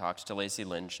 I talked to Lacey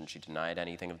Lynch and she denied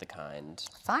anything of the kind.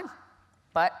 Fine.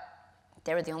 But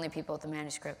they were the only people with the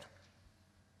manuscript.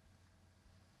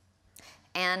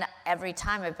 And every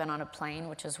time I've been on a plane,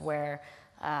 which is where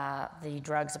the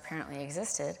drugs apparently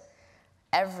existed,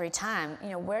 every time,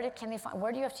 where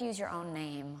do you have to use your own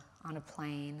name on a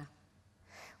plane?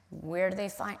 Where do they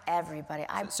find everybody?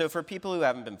 So for people who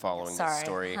haven't been following this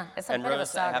story, It's a and bit of a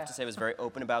Rose, I have saga. to say, was very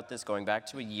open about this going back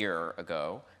to a year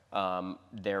ago.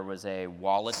 There was a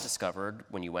wallet discovered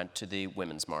when you went to the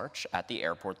Women's March. At the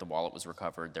airport, the wallet was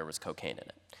recovered. There was cocaine in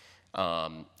it.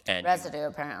 And Residue,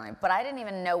 apparently. But I didn't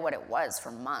even know what it was for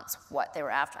months, what they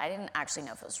were after. I didn't actually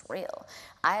know if it was real.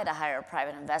 I had to hire a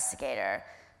private investigator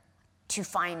to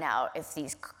find out if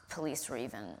these police were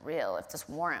even real, if this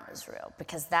warrant was real,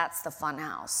 because that's the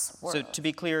funhouse world. So to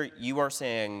be clear, you are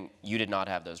saying you did not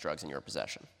have those drugs in your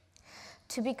possession?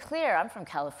 To be clear, I'm from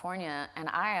California, and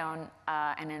I own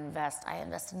I invest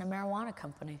in a marijuana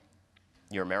company.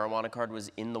 Your marijuana card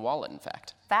was in the wallet, in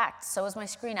fact. Fact, so was my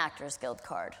Screen Actors Guild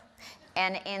card.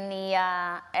 And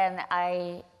and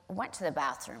I went to the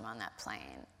bathroom on that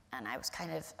plane, and I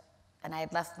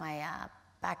had left my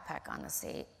backpack on the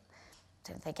seat.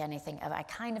 Didn't think anything of it. I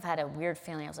kind of had a weird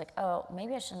feeling. I was like, oh,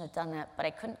 maybe I shouldn't have done that, but I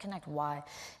couldn't connect why.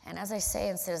 And as I say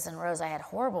in Citizen Rose, I had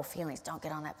horrible feelings. Don't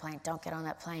get on that plane, don't get on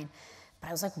that plane. But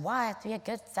I was like, why? I have to be a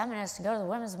good feminist and go to the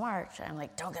Women's March. And I'm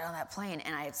like, don't get on that plane.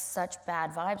 And I had such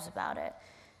bad vibes about it.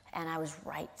 And I was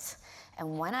right.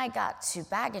 And when I got to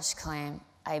baggage claim,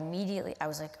 I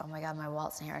was like, oh my God, my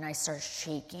wallet's in here. And I started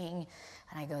shaking.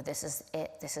 And I go, this is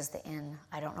it. This is the in.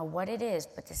 I don't know what it is,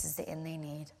 but this is the in they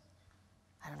need.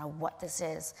 I don't know what this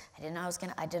is. I didn't know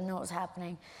what was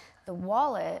happening. The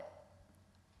wallet,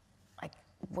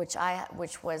 which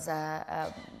was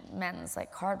a men's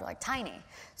card, tiny.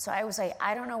 So I was like,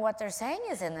 I don't know what they're saying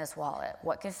is in this wallet.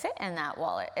 What could fit in that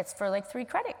wallet? It's for 3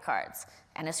 credit cards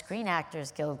and a Screen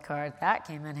Actors Guild card. That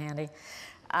came in handy.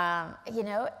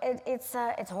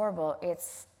 It's horrible.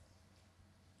 It's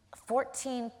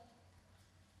 14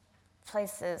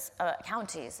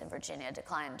 counties in Virginia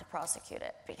declined to prosecute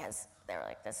it because they were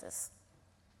like, there's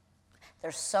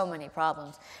so many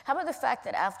problems. How about the fact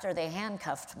that after they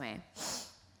handcuffed me,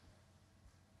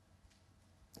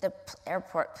 the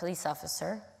airport police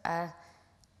officer,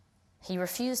 he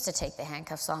refused to take the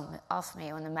handcuffs off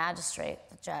me when the magistrate,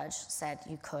 the judge, said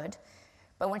you could.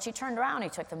 But when she turned around, he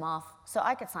took them off so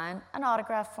I could sign an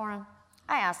autograph for him.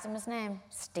 I asked him his name,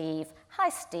 Steve. Hi,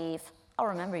 Steve. I'll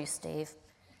remember you, Steve.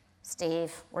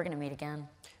 Steve, we're going to meet again.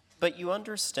 But you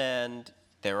understand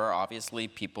there are obviously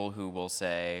people who will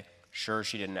say, sure,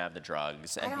 she didn't have the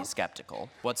drugs, and be skeptical.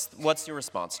 What's your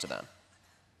response to them?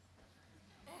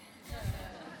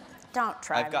 Don't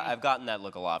try me. I've gotten that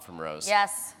look a lot from Rose.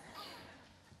 Yes.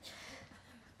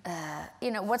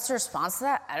 What's the response to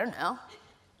that? I don't know.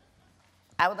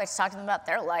 I would like to talk to them about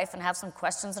their life and have some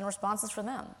questions and responses for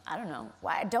them. I don't know.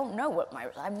 I don't know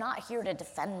I'm not here to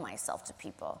defend myself to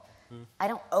people. I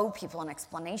don't owe people an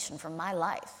explanation for my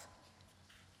life.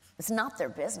 It's not their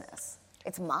business.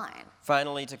 It's mine.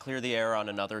 Finally, to clear the air on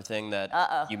another thing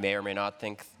that you may or may not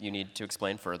think you need to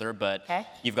explain further, but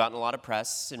you've gotten a lot of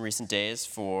press in recent days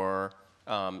for,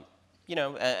 and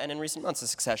in recent months, a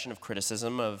succession of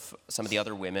criticism of some of the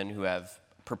other women who have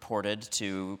purported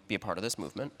to be a part of this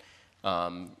movement.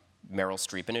 Meryl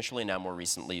Streep initially, now more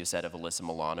recently you said of Alyssa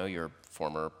Milano, your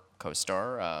former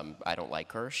co-star. I don't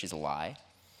like her. She's a lie.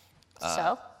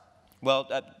 So? Well,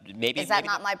 maybe... Is that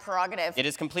not my prerogative? It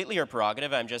is completely your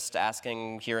prerogative. I'm just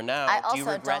asking here and now. I do you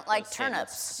also regret don't like those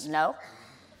turnips. statements? No.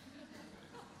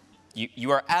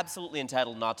 You are absolutely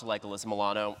entitled not to like Alyssa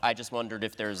Milano. I just wondered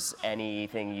if there's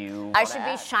anything you I wanna should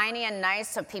add. be shiny and nice,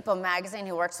 so People Magazine,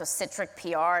 who works with Citric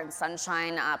PR and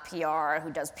Sunshine PR,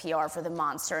 who does PR for The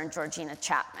Monster, and Georgina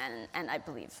Chapman, and I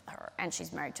believe her, and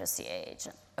she's married to a CA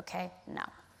agent. Okay? No.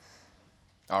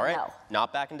 All right. No.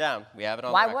 Not backing down. We have it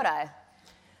on Why the record. would I?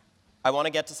 I want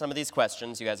to get to some of these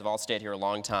questions. You guys have all stayed here a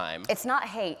long time. It's not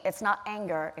hate, it's not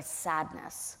anger, it's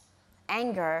sadness.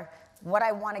 Anger, what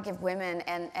I want to give women,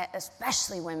 and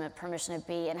especially women, permission to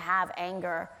be and have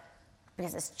anger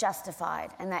because it's justified,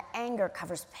 and that anger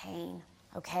covers pain,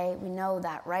 okay? We know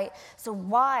that, right? So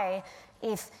why,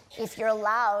 if you're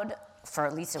allowed, for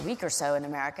at least a week or so in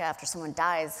America, after someone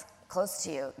dies close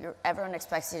to you, everyone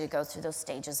expects you to go through those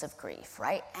stages of grief,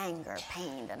 right? Anger,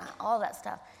 pain, and all that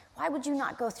stuff. Why would you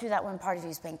not go through that when part of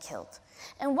you's been killed?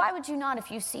 And why would you not,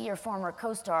 if you see your former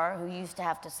co-star, who used to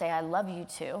have to say, I love you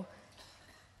to,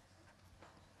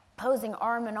 posing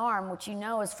arm in arm, which you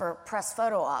know is for a press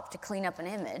photo op to clean up an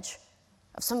image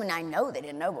of someone I know they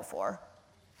didn't know before.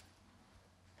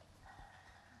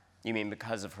 You mean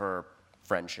because of her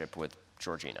friendship with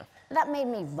Georgina? That made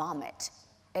me vomit.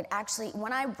 It actually,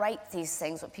 when I write these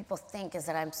things, what people think is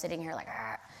that I'm sitting here like,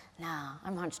 no,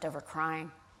 I'm hunched over crying.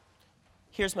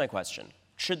 Here's my question.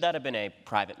 Should that have been a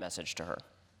private message to her?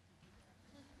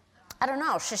 I don't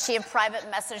know. Should she have private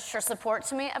messaged her support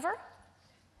to me ever?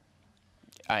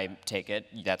 I take it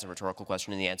that's a rhetorical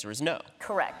question, and the answer is no.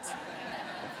 Correct.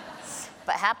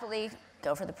 But happily,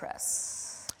 go for the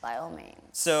press, by all means.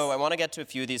 So I want to get to a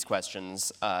few of these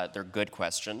questions. They're good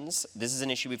questions. This is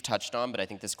an issue we've touched on, but I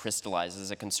think this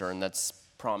crystallizes a concern that's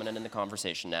prominent in the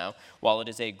conversation now. While it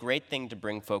is a great thing to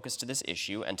bring focus to this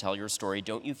issue and tell your story,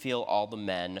 don't you feel all the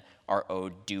men are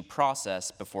owed due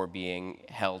process before being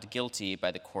held guilty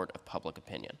by the court of public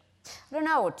opinion? I don't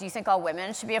know. Do you think all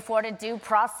women should be afforded due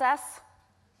process?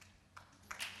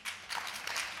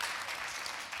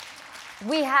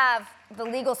 We have the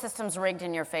legal system's rigged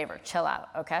in your favor. Chill out,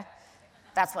 okay?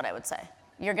 That's what I would say.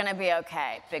 You're gonna be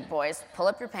okay, big boys. Pull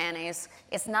up your panties.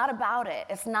 It's not about it.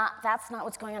 That's not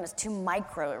what's going on. It's too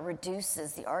micro. It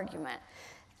reduces the argument.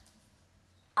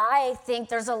 I think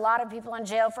there's a lot of people in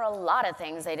jail for a lot of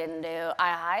things they didn't do.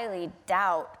 I highly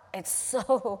doubt it's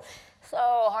so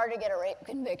hard to get a rape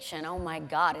conviction. Oh my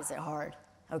God, is it hard,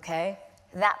 okay?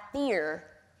 That fear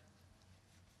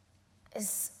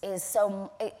is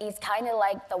so, it's kind of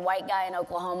like the white guy in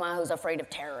Oklahoma who's afraid of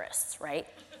terrorists, right?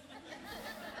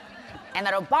 And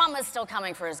that Obama's still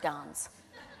coming for his guns.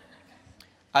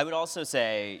 I would also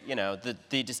say, you know,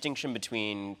 the distinction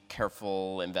between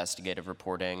careful investigative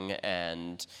reporting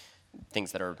and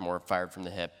things that are more fired from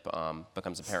the hip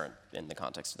becomes apparent in the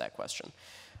context of that question.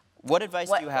 What advice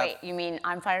do you have? Wait, you mean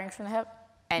I'm firing from the hip?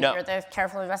 And No. you're the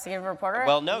careful investigative reporter?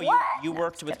 Well, no, What? you No,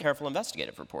 worked just with kidding. careful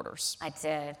investigative reporters. I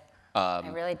did. I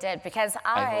really did, because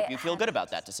I hope you feel good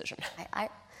about that decision.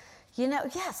 You know,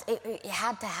 yes, it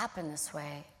had to happen this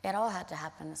way. It all had to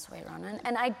happen this way, Ronan.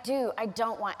 And I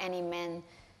don't want any men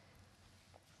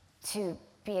to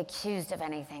be accused of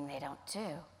anything they don't do.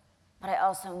 But I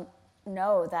also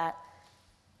know that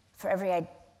for every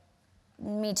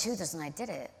Me Too, there's an I did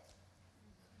it.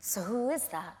 So who is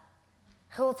that?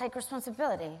 Who will take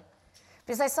responsibility?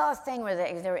 Because I saw a thing where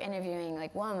they were interviewing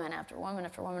like woman after woman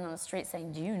after woman on the street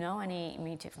saying, do you know any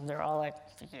Me Too? And they're all like,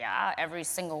 yeah, every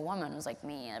single woman was like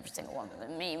me, every single woman was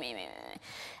me.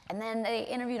 And then they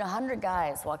interviewed 100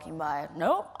 guys walking by.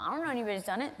 Nope, I don't know anybody's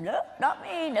done it. Nope, not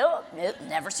me, nope,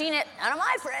 never seen it. None of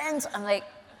my friends. I'm like,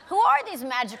 who are these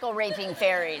magical raping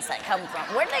fairies that come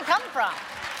from? Where do they come from?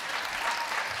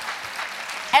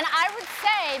 And I would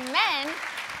say, men,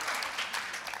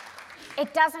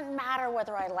 it doesn't matter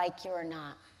whether I like you or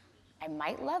not. I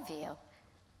might love you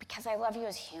because I love you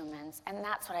as humans, and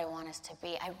that's what I want us to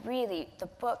be. The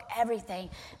book, everything,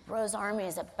 Rose Army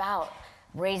is about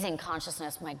raising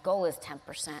consciousness. My goal is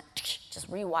 10%. Just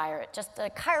rewire it. Just a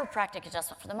chiropractic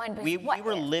adjustment for the mind. We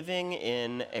were living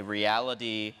in a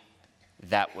reality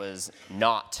that was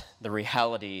not the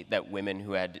reality that women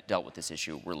who had dealt with this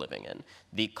issue were living in.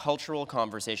 The cultural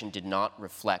conversation did not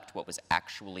reflect what was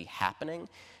actually happening.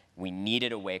 We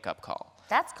needed a wake-up call.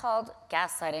 That's called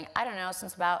gaslighting, I don't know,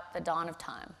 since about the dawn of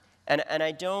time. And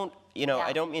I don't,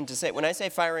 I don't mean to say, when I say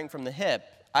firing from the hip,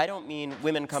 I don't mean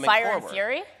women coming Fire forward. and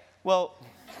fury? Well,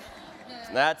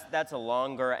 that's a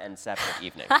longer and separate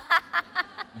evening.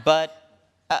 But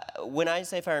when I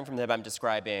say firing from the hip, I'm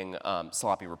describing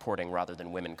sloppy reporting rather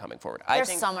than women coming forward.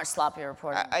 There's so much sloppy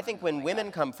reporting. I think when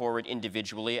women come forward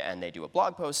individually and they do a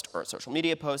blog post or a social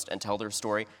media post and tell their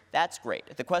story, that's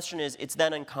great. The question is, it's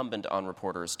then incumbent on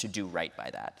reporters to do right by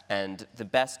that. And the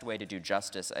best way to do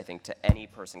justice, I think, to any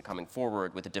person coming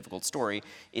forward with a difficult story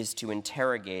is to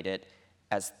interrogate it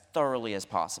as thoroughly as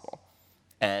possible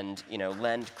and,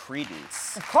 lend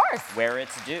credence Of course. where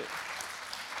it's due.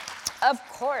 Of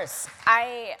course.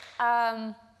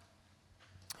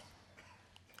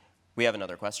 We have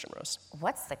another question, Rose.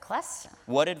 What's the question?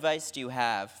 What advice do you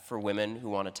have for women who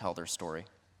want to tell their story?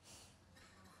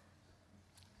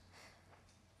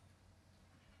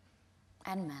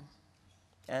 And men.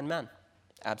 And men,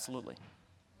 absolutely.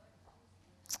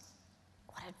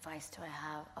 What advice do I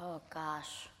have? Oh,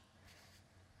 gosh.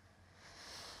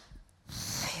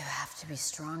 You have to be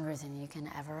stronger than you can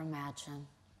ever imagine.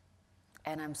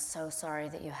 And I'm so sorry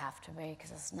that you have to be, because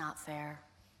it's not fair.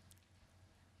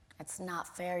 It's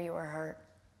not fair you were hurt.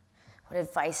 What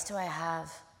advice do I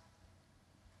have?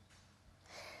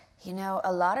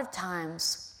 A lot of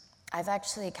times, I've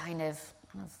actually kind of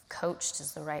coached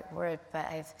is the right word, but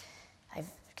I've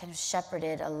kind of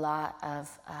shepherded a lot of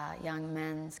young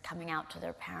men coming out to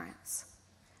their parents.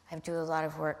 I do a lot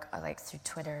of work through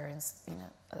Twitter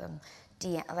and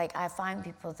I find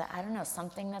people that, I don't know,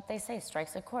 something that they say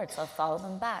strikes a chord, so I'll follow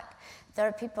them back. There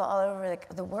are people all over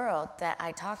the world that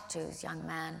I talk to, young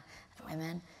men and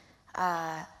women,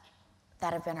 that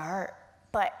have been hurt,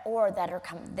 or that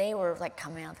they were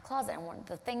coming out of the closet, and one of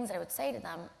the things that I would say to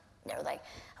them, they were like,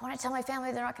 I want to tell my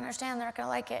family, they're not going to understand, they're not going to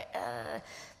like it.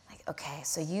 Okay,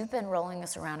 so you've been rolling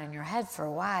this around in your head for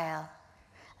a while.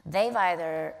 they've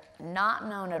either not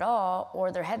known at all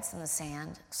or their head's in the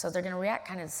sand, so they're going to react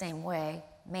kind of the same way,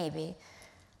 maybe.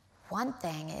 One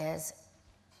thing is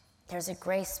there's a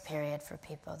grace period for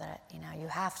people that, you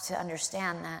have to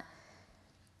understand that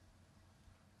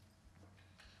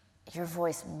your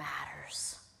voice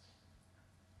matters.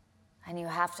 And you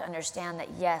have to understand that,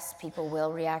 yes, people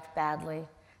will react badly.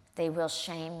 They will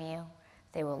shame you.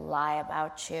 They will lie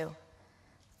about you.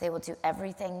 They will do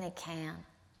everything they can.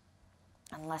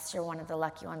 Unless you're one of the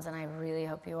lucky ones, and I really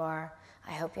hope you are.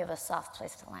 I hope you have a soft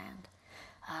place to land.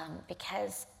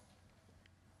 Because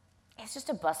it's just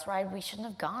a bus ride we shouldn't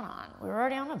have gone on. We were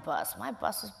already on a bus. My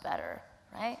bus was better,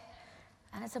 right?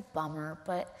 And it's a bummer,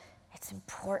 but it's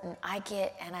important. I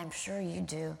get, and I'm sure you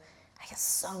do, I get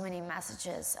so many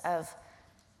messages of,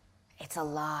 it's a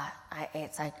lot.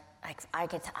 I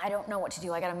don't know what to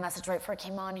do. I got a message right before I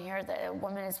came on here that a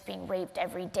woman is being raped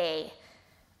every day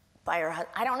by her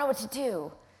husband. I don't know what to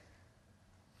do.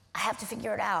 I have to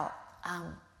figure it out.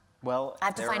 Well, I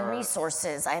have to find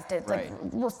resources. I have to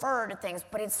refer to things,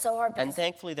 but it's so hard. And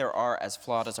thankfully there are, as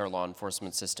flawed as our law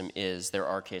enforcement system is, there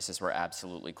are cases where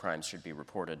absolutely crimes should be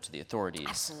reported to the authorities.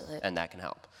 Absolutely. And that can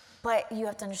help. But you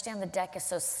have to understand the deck is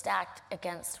so stacked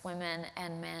against women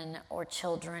and men or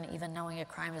children, even knowing a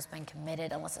crime has been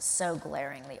committed, unless it's so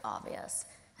glaringly obvious.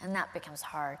 And that becomes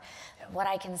hard. What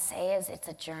I can say is it's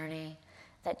a journey.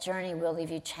 That journey will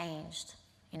leave you changed.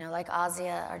 Like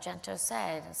Asia Argento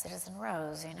said in Citizen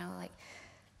Rose,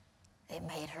 it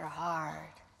made her hard.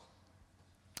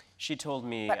 She told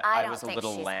me But I was a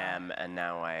little lamb and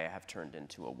now I have turned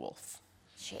into a wolf.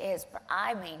 She is, but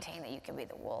I maintain that you can be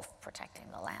the wolf protecting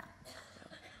the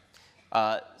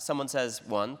lamb. Someone says,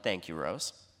 1, thank you,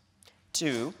 Rose.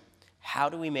 2, how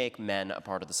do we make men a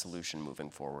part of the solution moving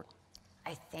forward?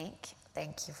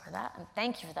 Thank you for that, and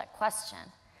thank you for that question.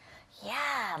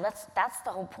 Yeah, that's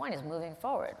the whole point, is moving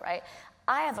forward, right?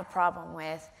 I have a problem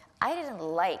with, I didn't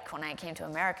like when I came to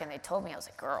America and they told me I was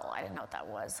a girl. I didn't know what that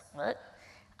was. What?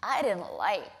 I didn't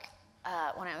like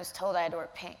when I was told I had to wear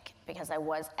pink because I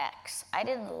was X. I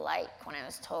didn't like when I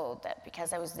was told that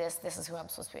because I was this is who I'm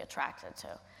supposed to be attracted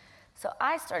to. So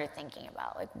I started thinking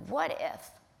about, what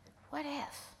if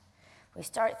we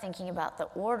start thinking about the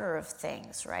order of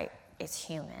things, right? It's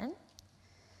human,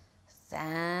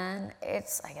 then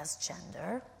it's, I guess,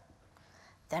 gender,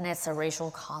 then it's a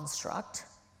racial construct.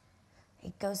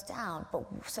 It goes down. But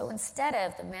so instead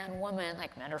of the man-woman,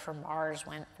 like Men Are From Mars,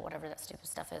 whatever that stupid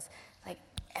stuff is,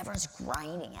 everyone's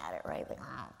grinding at it, right?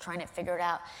 Trying to figure it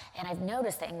out. And I've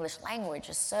noticed the English language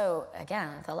is so,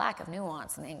 again, the lack of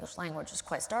nuance in the English language is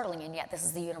quite startling, and yet this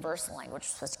is the universal language we're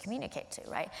supposed to communicate to,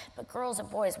 right? But girls and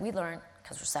boys, we learn,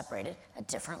 because we're separated, a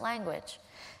different language.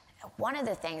 One of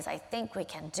the things I think we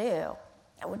can do,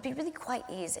 that would be really quite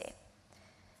easy,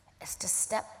 is to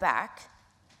step back.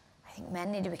 I think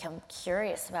men need to become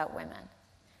curious about women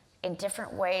in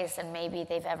different ways than maybe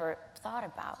they've ever thought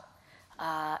about.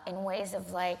 In ways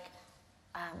of that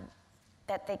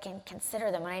they can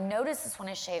consider them. And I noticed this when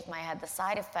I shaved my head. The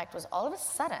side effect was all of a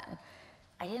sudden,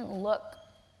 I didn't look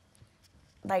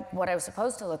like what I was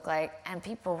supposed to look like, and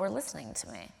people were listening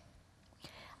to me.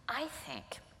 I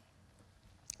think,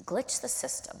 glitch the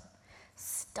system.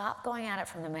 Stop going at it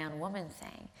from the man-woman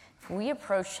thing. If we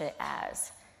approach it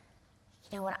as,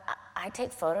 when I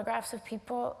take photographs of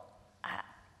people,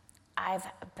 I've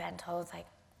been told,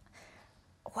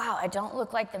 wow, I don't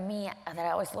look like the me that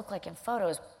I always look like in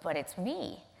photos, but it's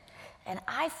me. And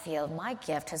I feel my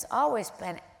gift has always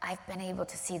been, I've been able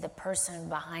to see the person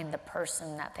behind the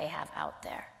person that they have out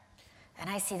there. And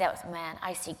I see that with men.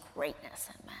 I see greatness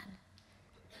in men.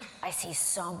 I see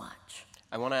so much.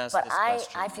 I want to ask this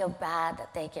question. But I feel bad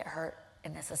that they get hurt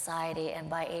in this society, and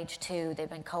by age 2, they've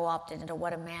been co-opted into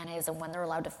what a man is and when they're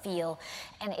allowed to feel.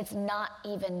 And it's not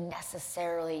even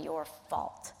necessarily your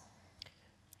fault.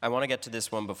 I want to get to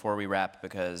this one before we wrap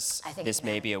because this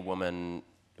may be a woman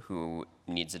who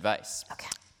needs advice. Okay.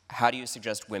 How do you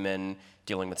suggest women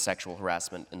dealing with sexual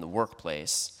harassment in the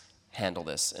workplace handle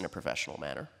this in a professional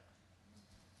manner?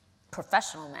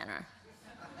 Professional manner.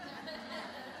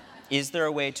 Is there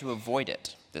a way to avoid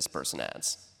it, this person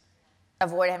adds?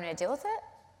 Avoid having to deal with it?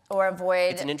 Or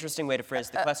avoid... It's an interesting way to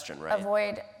phrase the question, right?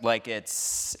 Avoid... Like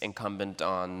it's incumbent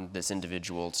on this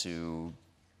individual to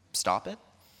stop it?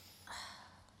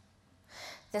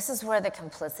 This is where the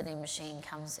complicity machine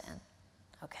comes in,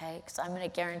 okay? Because I'm going to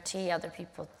guarantee other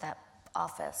people at that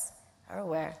office are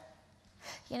aware.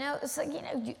 It's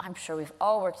I'm sure we've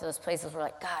all worked at those places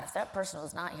where God, if that person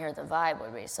was not here, the vibe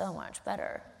would be so much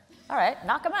better. All right,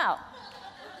 knock them out.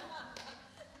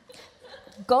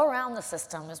 Go around the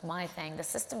system is my thing. The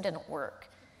system didn't work.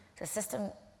 The system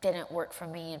didn't work for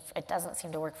me, and it doesn't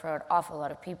seem to work for an awful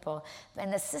lot of people.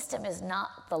 And the system is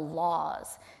not the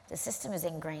laws. The system is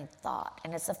ingrained thought,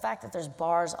 and it's the fact that there's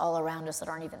bars all around us that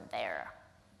aren't even there.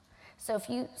 So if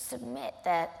you submit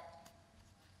that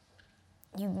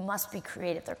you must be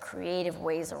creative, there are creative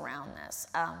ways around this.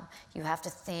 You have to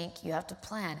think, you have to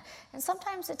plan. And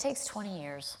sometimes it takes 20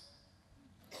 years.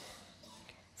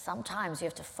 Sometimes you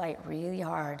have to fight really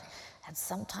hard, and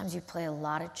sometimes you play a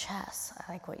lot of chess.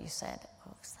 I like what you said.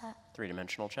 What was that?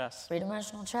 Three-dimensional chess.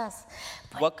 Three-dimensional chess.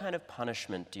 But what kind of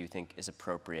punishment do you think is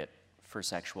appropriate for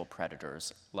sexual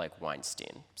predators like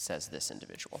Weinstein, says this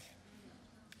individual?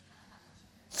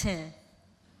 See,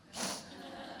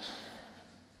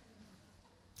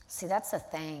 that's the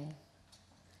thing.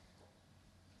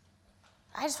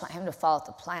 I just want him to fall off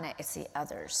the planet. It's the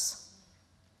others.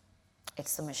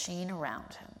 It's the machine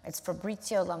around him. It's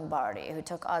Fabrizio Lombardi who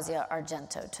took Asia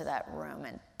Argento to that room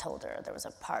and told her there was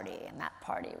a party, and that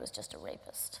party was just a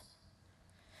rapist.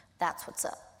 That's what's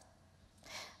up.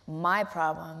 My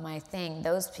problem, my thing,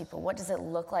 those people, what does it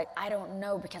look like? I don't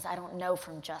know, because I don't know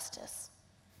from justice.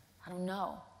 I don't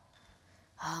know.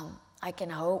 I can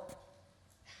hope.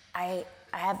 I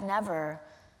have never.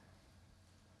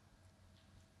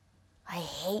 I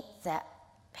hate that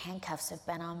handcuffs have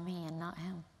been on me and not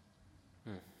him.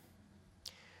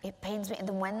 It pains me. And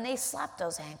then when they slapped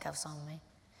those handcuffs on me,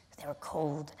 they were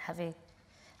cold and heavy.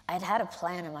 I'd had a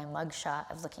plan in my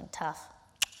mugshot of looking tough.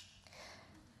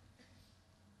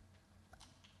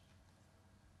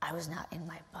 I was not in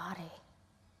my body.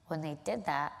 When they did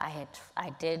that, I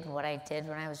did what I did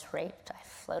when I was raped. I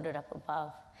floated up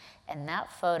above. And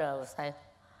that photo was like...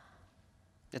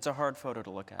 It's a hard photo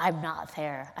to look at. I'm not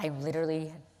there. I'm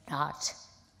literally not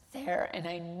there. And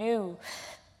I knew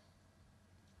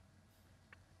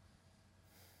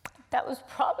that was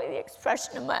probably the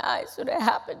expression in my eyes when it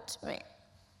happened to me.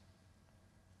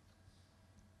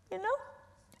 You know?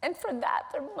 And for that,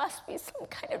 there must be some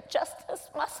kind of justice,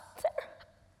 mustn't there?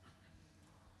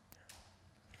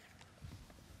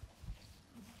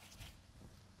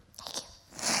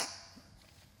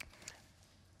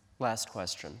 Last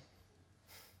question,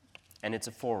 and it's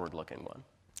a forward-looking one.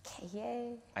 Okay,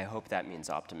 yay. I hope that means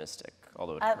optimistic,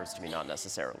 although it occurs to me not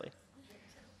necessarily.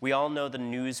 We all know the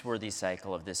newsworthy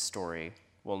cycle of this story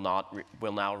will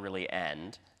now really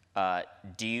end.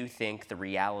 Do you think the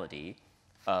reality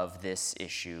of this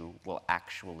issue will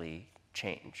actually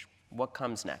change? What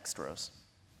comes next, Rose?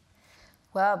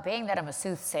 Well, being that I'm a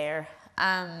soothsayer,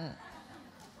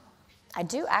 I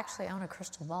do actually own a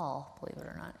crystal ball, believe it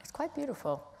or not. It's quite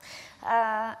beautiful.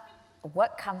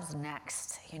 What comes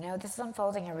next? You know, this is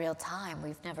unfolding in real time.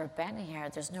 We've never been here.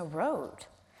 There's no road.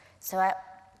 So I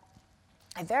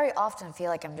very often feel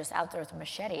like I'm just out there with a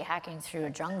machete hacking through a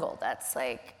jungle that's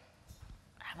like,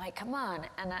 I'm like, come on.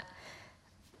 And,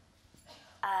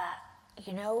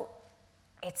 you know,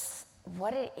 it's,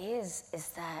 what it is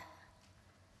that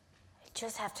you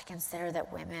just have to consider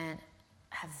that women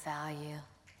have value,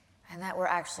 and that we're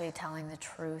actually telling the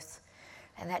truth,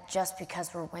 and that just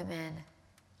because we're women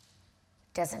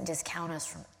doesn't discount us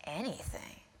from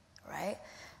anything, right?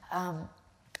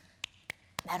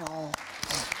 At all.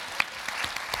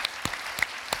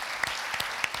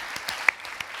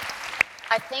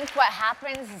 I think what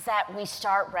happens is that we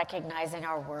start recognizing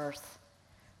our worth,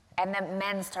 and that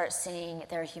men start seeing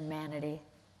their humanity,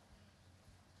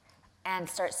 and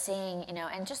start seeing, you know,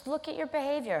 and just look at your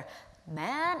behavior.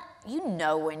 Man, you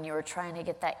know when you were trying to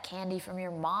get that candy from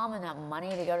your mom and that money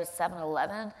to go to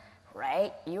 7-Eleven,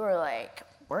 right? You were like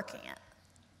working it.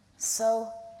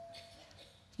 So,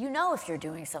 you know if you're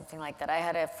doing something like that. I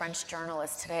had a French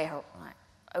journalist today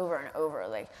over and over,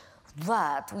 like,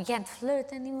 what? We can't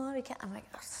flirt anymore? We can't. I'm like,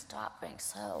 oh, stop being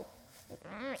so.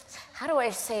 How do I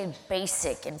say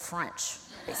basic in French?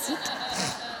 Basic?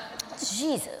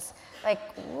 Jesus. Like,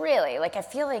 really? Like, I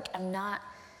feel like I'm not.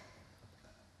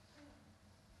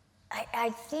 I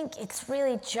think it's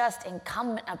really just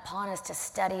incumbent upon us to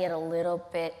study it a little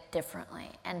bit differently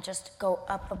and just go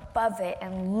up above it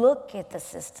and look at the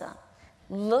system.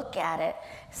 Look at it,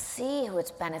 see who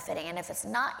it's benefiting, and if it's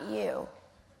not you,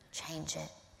 change it.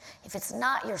 If it's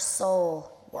not your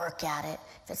soul, work at it.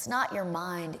 If it's not your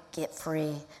mind, get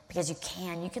free, because you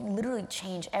can literally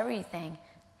change everything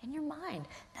in your mind.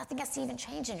 Nothing has to even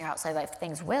change in your outside life.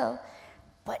 Things will,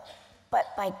 but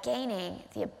by gaining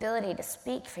the ability to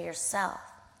speak for yourself,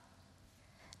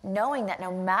 knowing that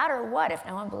no matter what, if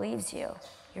no one believes you,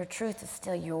 your truth is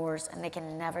still yours and they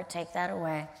can never take that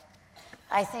away.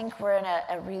 I think we're in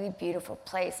a really beautiful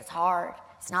place. It's hard.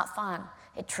 It's not fun.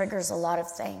 It triggers a lot of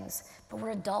things. But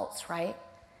we're adults, right?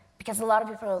 Because a lot of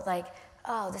people are like,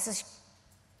 oh, this is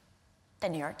The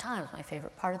New York Times, my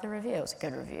favorite part of the review. It was a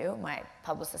good review. My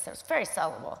publicist said it was very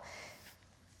sellable.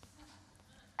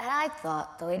 And I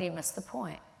thought the lady missed the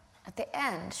point. At the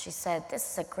end, she said,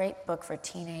 "This is a great book for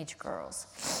teenage girls."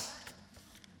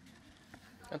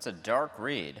 That's a dark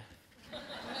read.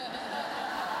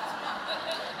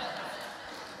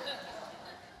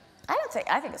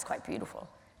 I think it's quite beautiful.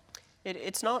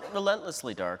 It's not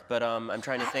relentlessly dark, but I'm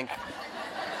trying to think.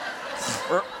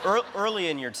 Early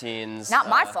in your teens. Not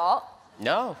my fault.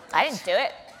 No. I didn't do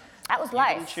it. That was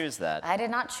life. You didn't choose that. I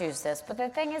did not choose this. But the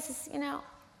thing is,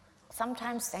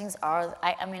 sometimes things are,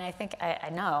 I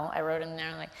know, I wrote in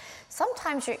there, like,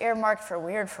 sometimes you're earmarked for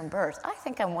weird from birth. I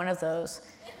think I'm one of those.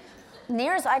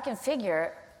 Near as I can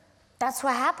figure, that's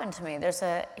what happened to me. There's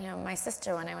my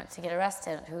sister, when I went to get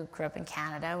arrested, who grew up in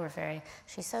Canada,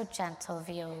 she's so gentle,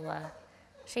 Viola.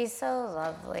 She's so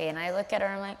lovely. And I look at her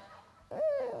and I'm like,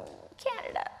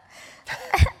 Canada.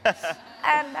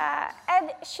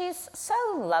 And she's so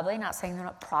lovely, not saying there are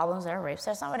not problems, there are rapes,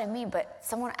 that's not what I mean, but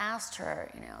someone asked her,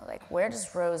 where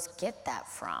does Rose get that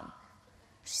from?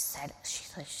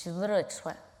 She literally just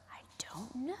went, I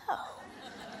don't know.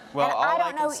 Well, and all I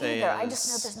don't can know say either. I is, just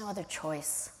know there's no other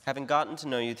choice. having gotten to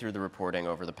know you through the reporting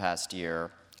over the past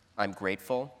year, I'm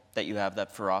grateful that you have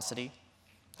that ferocity.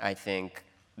 I think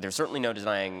there's certainly no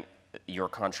denying your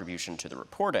contribution to the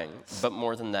reporting, but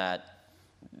more than that,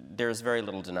 there's very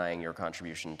little denying your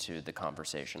contribution to the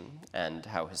conversation and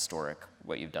how historic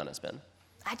what you've done has been.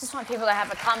 I just want people to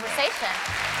have a conversation.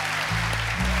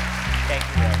 Thank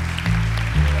you, Rose.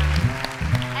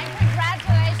 And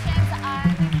congratulations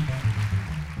on...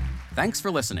 Thanks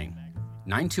for listening.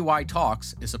 92Y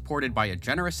Talks is supported by a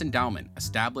generous endowment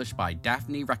established by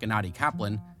Daphne Recanati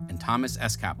Kaplan and Thomas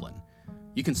S. Kaplan.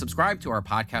 You can subscribe to our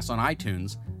podcast on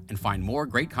iTunes and find more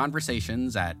great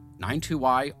conversations at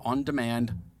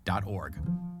 92yondemand.org.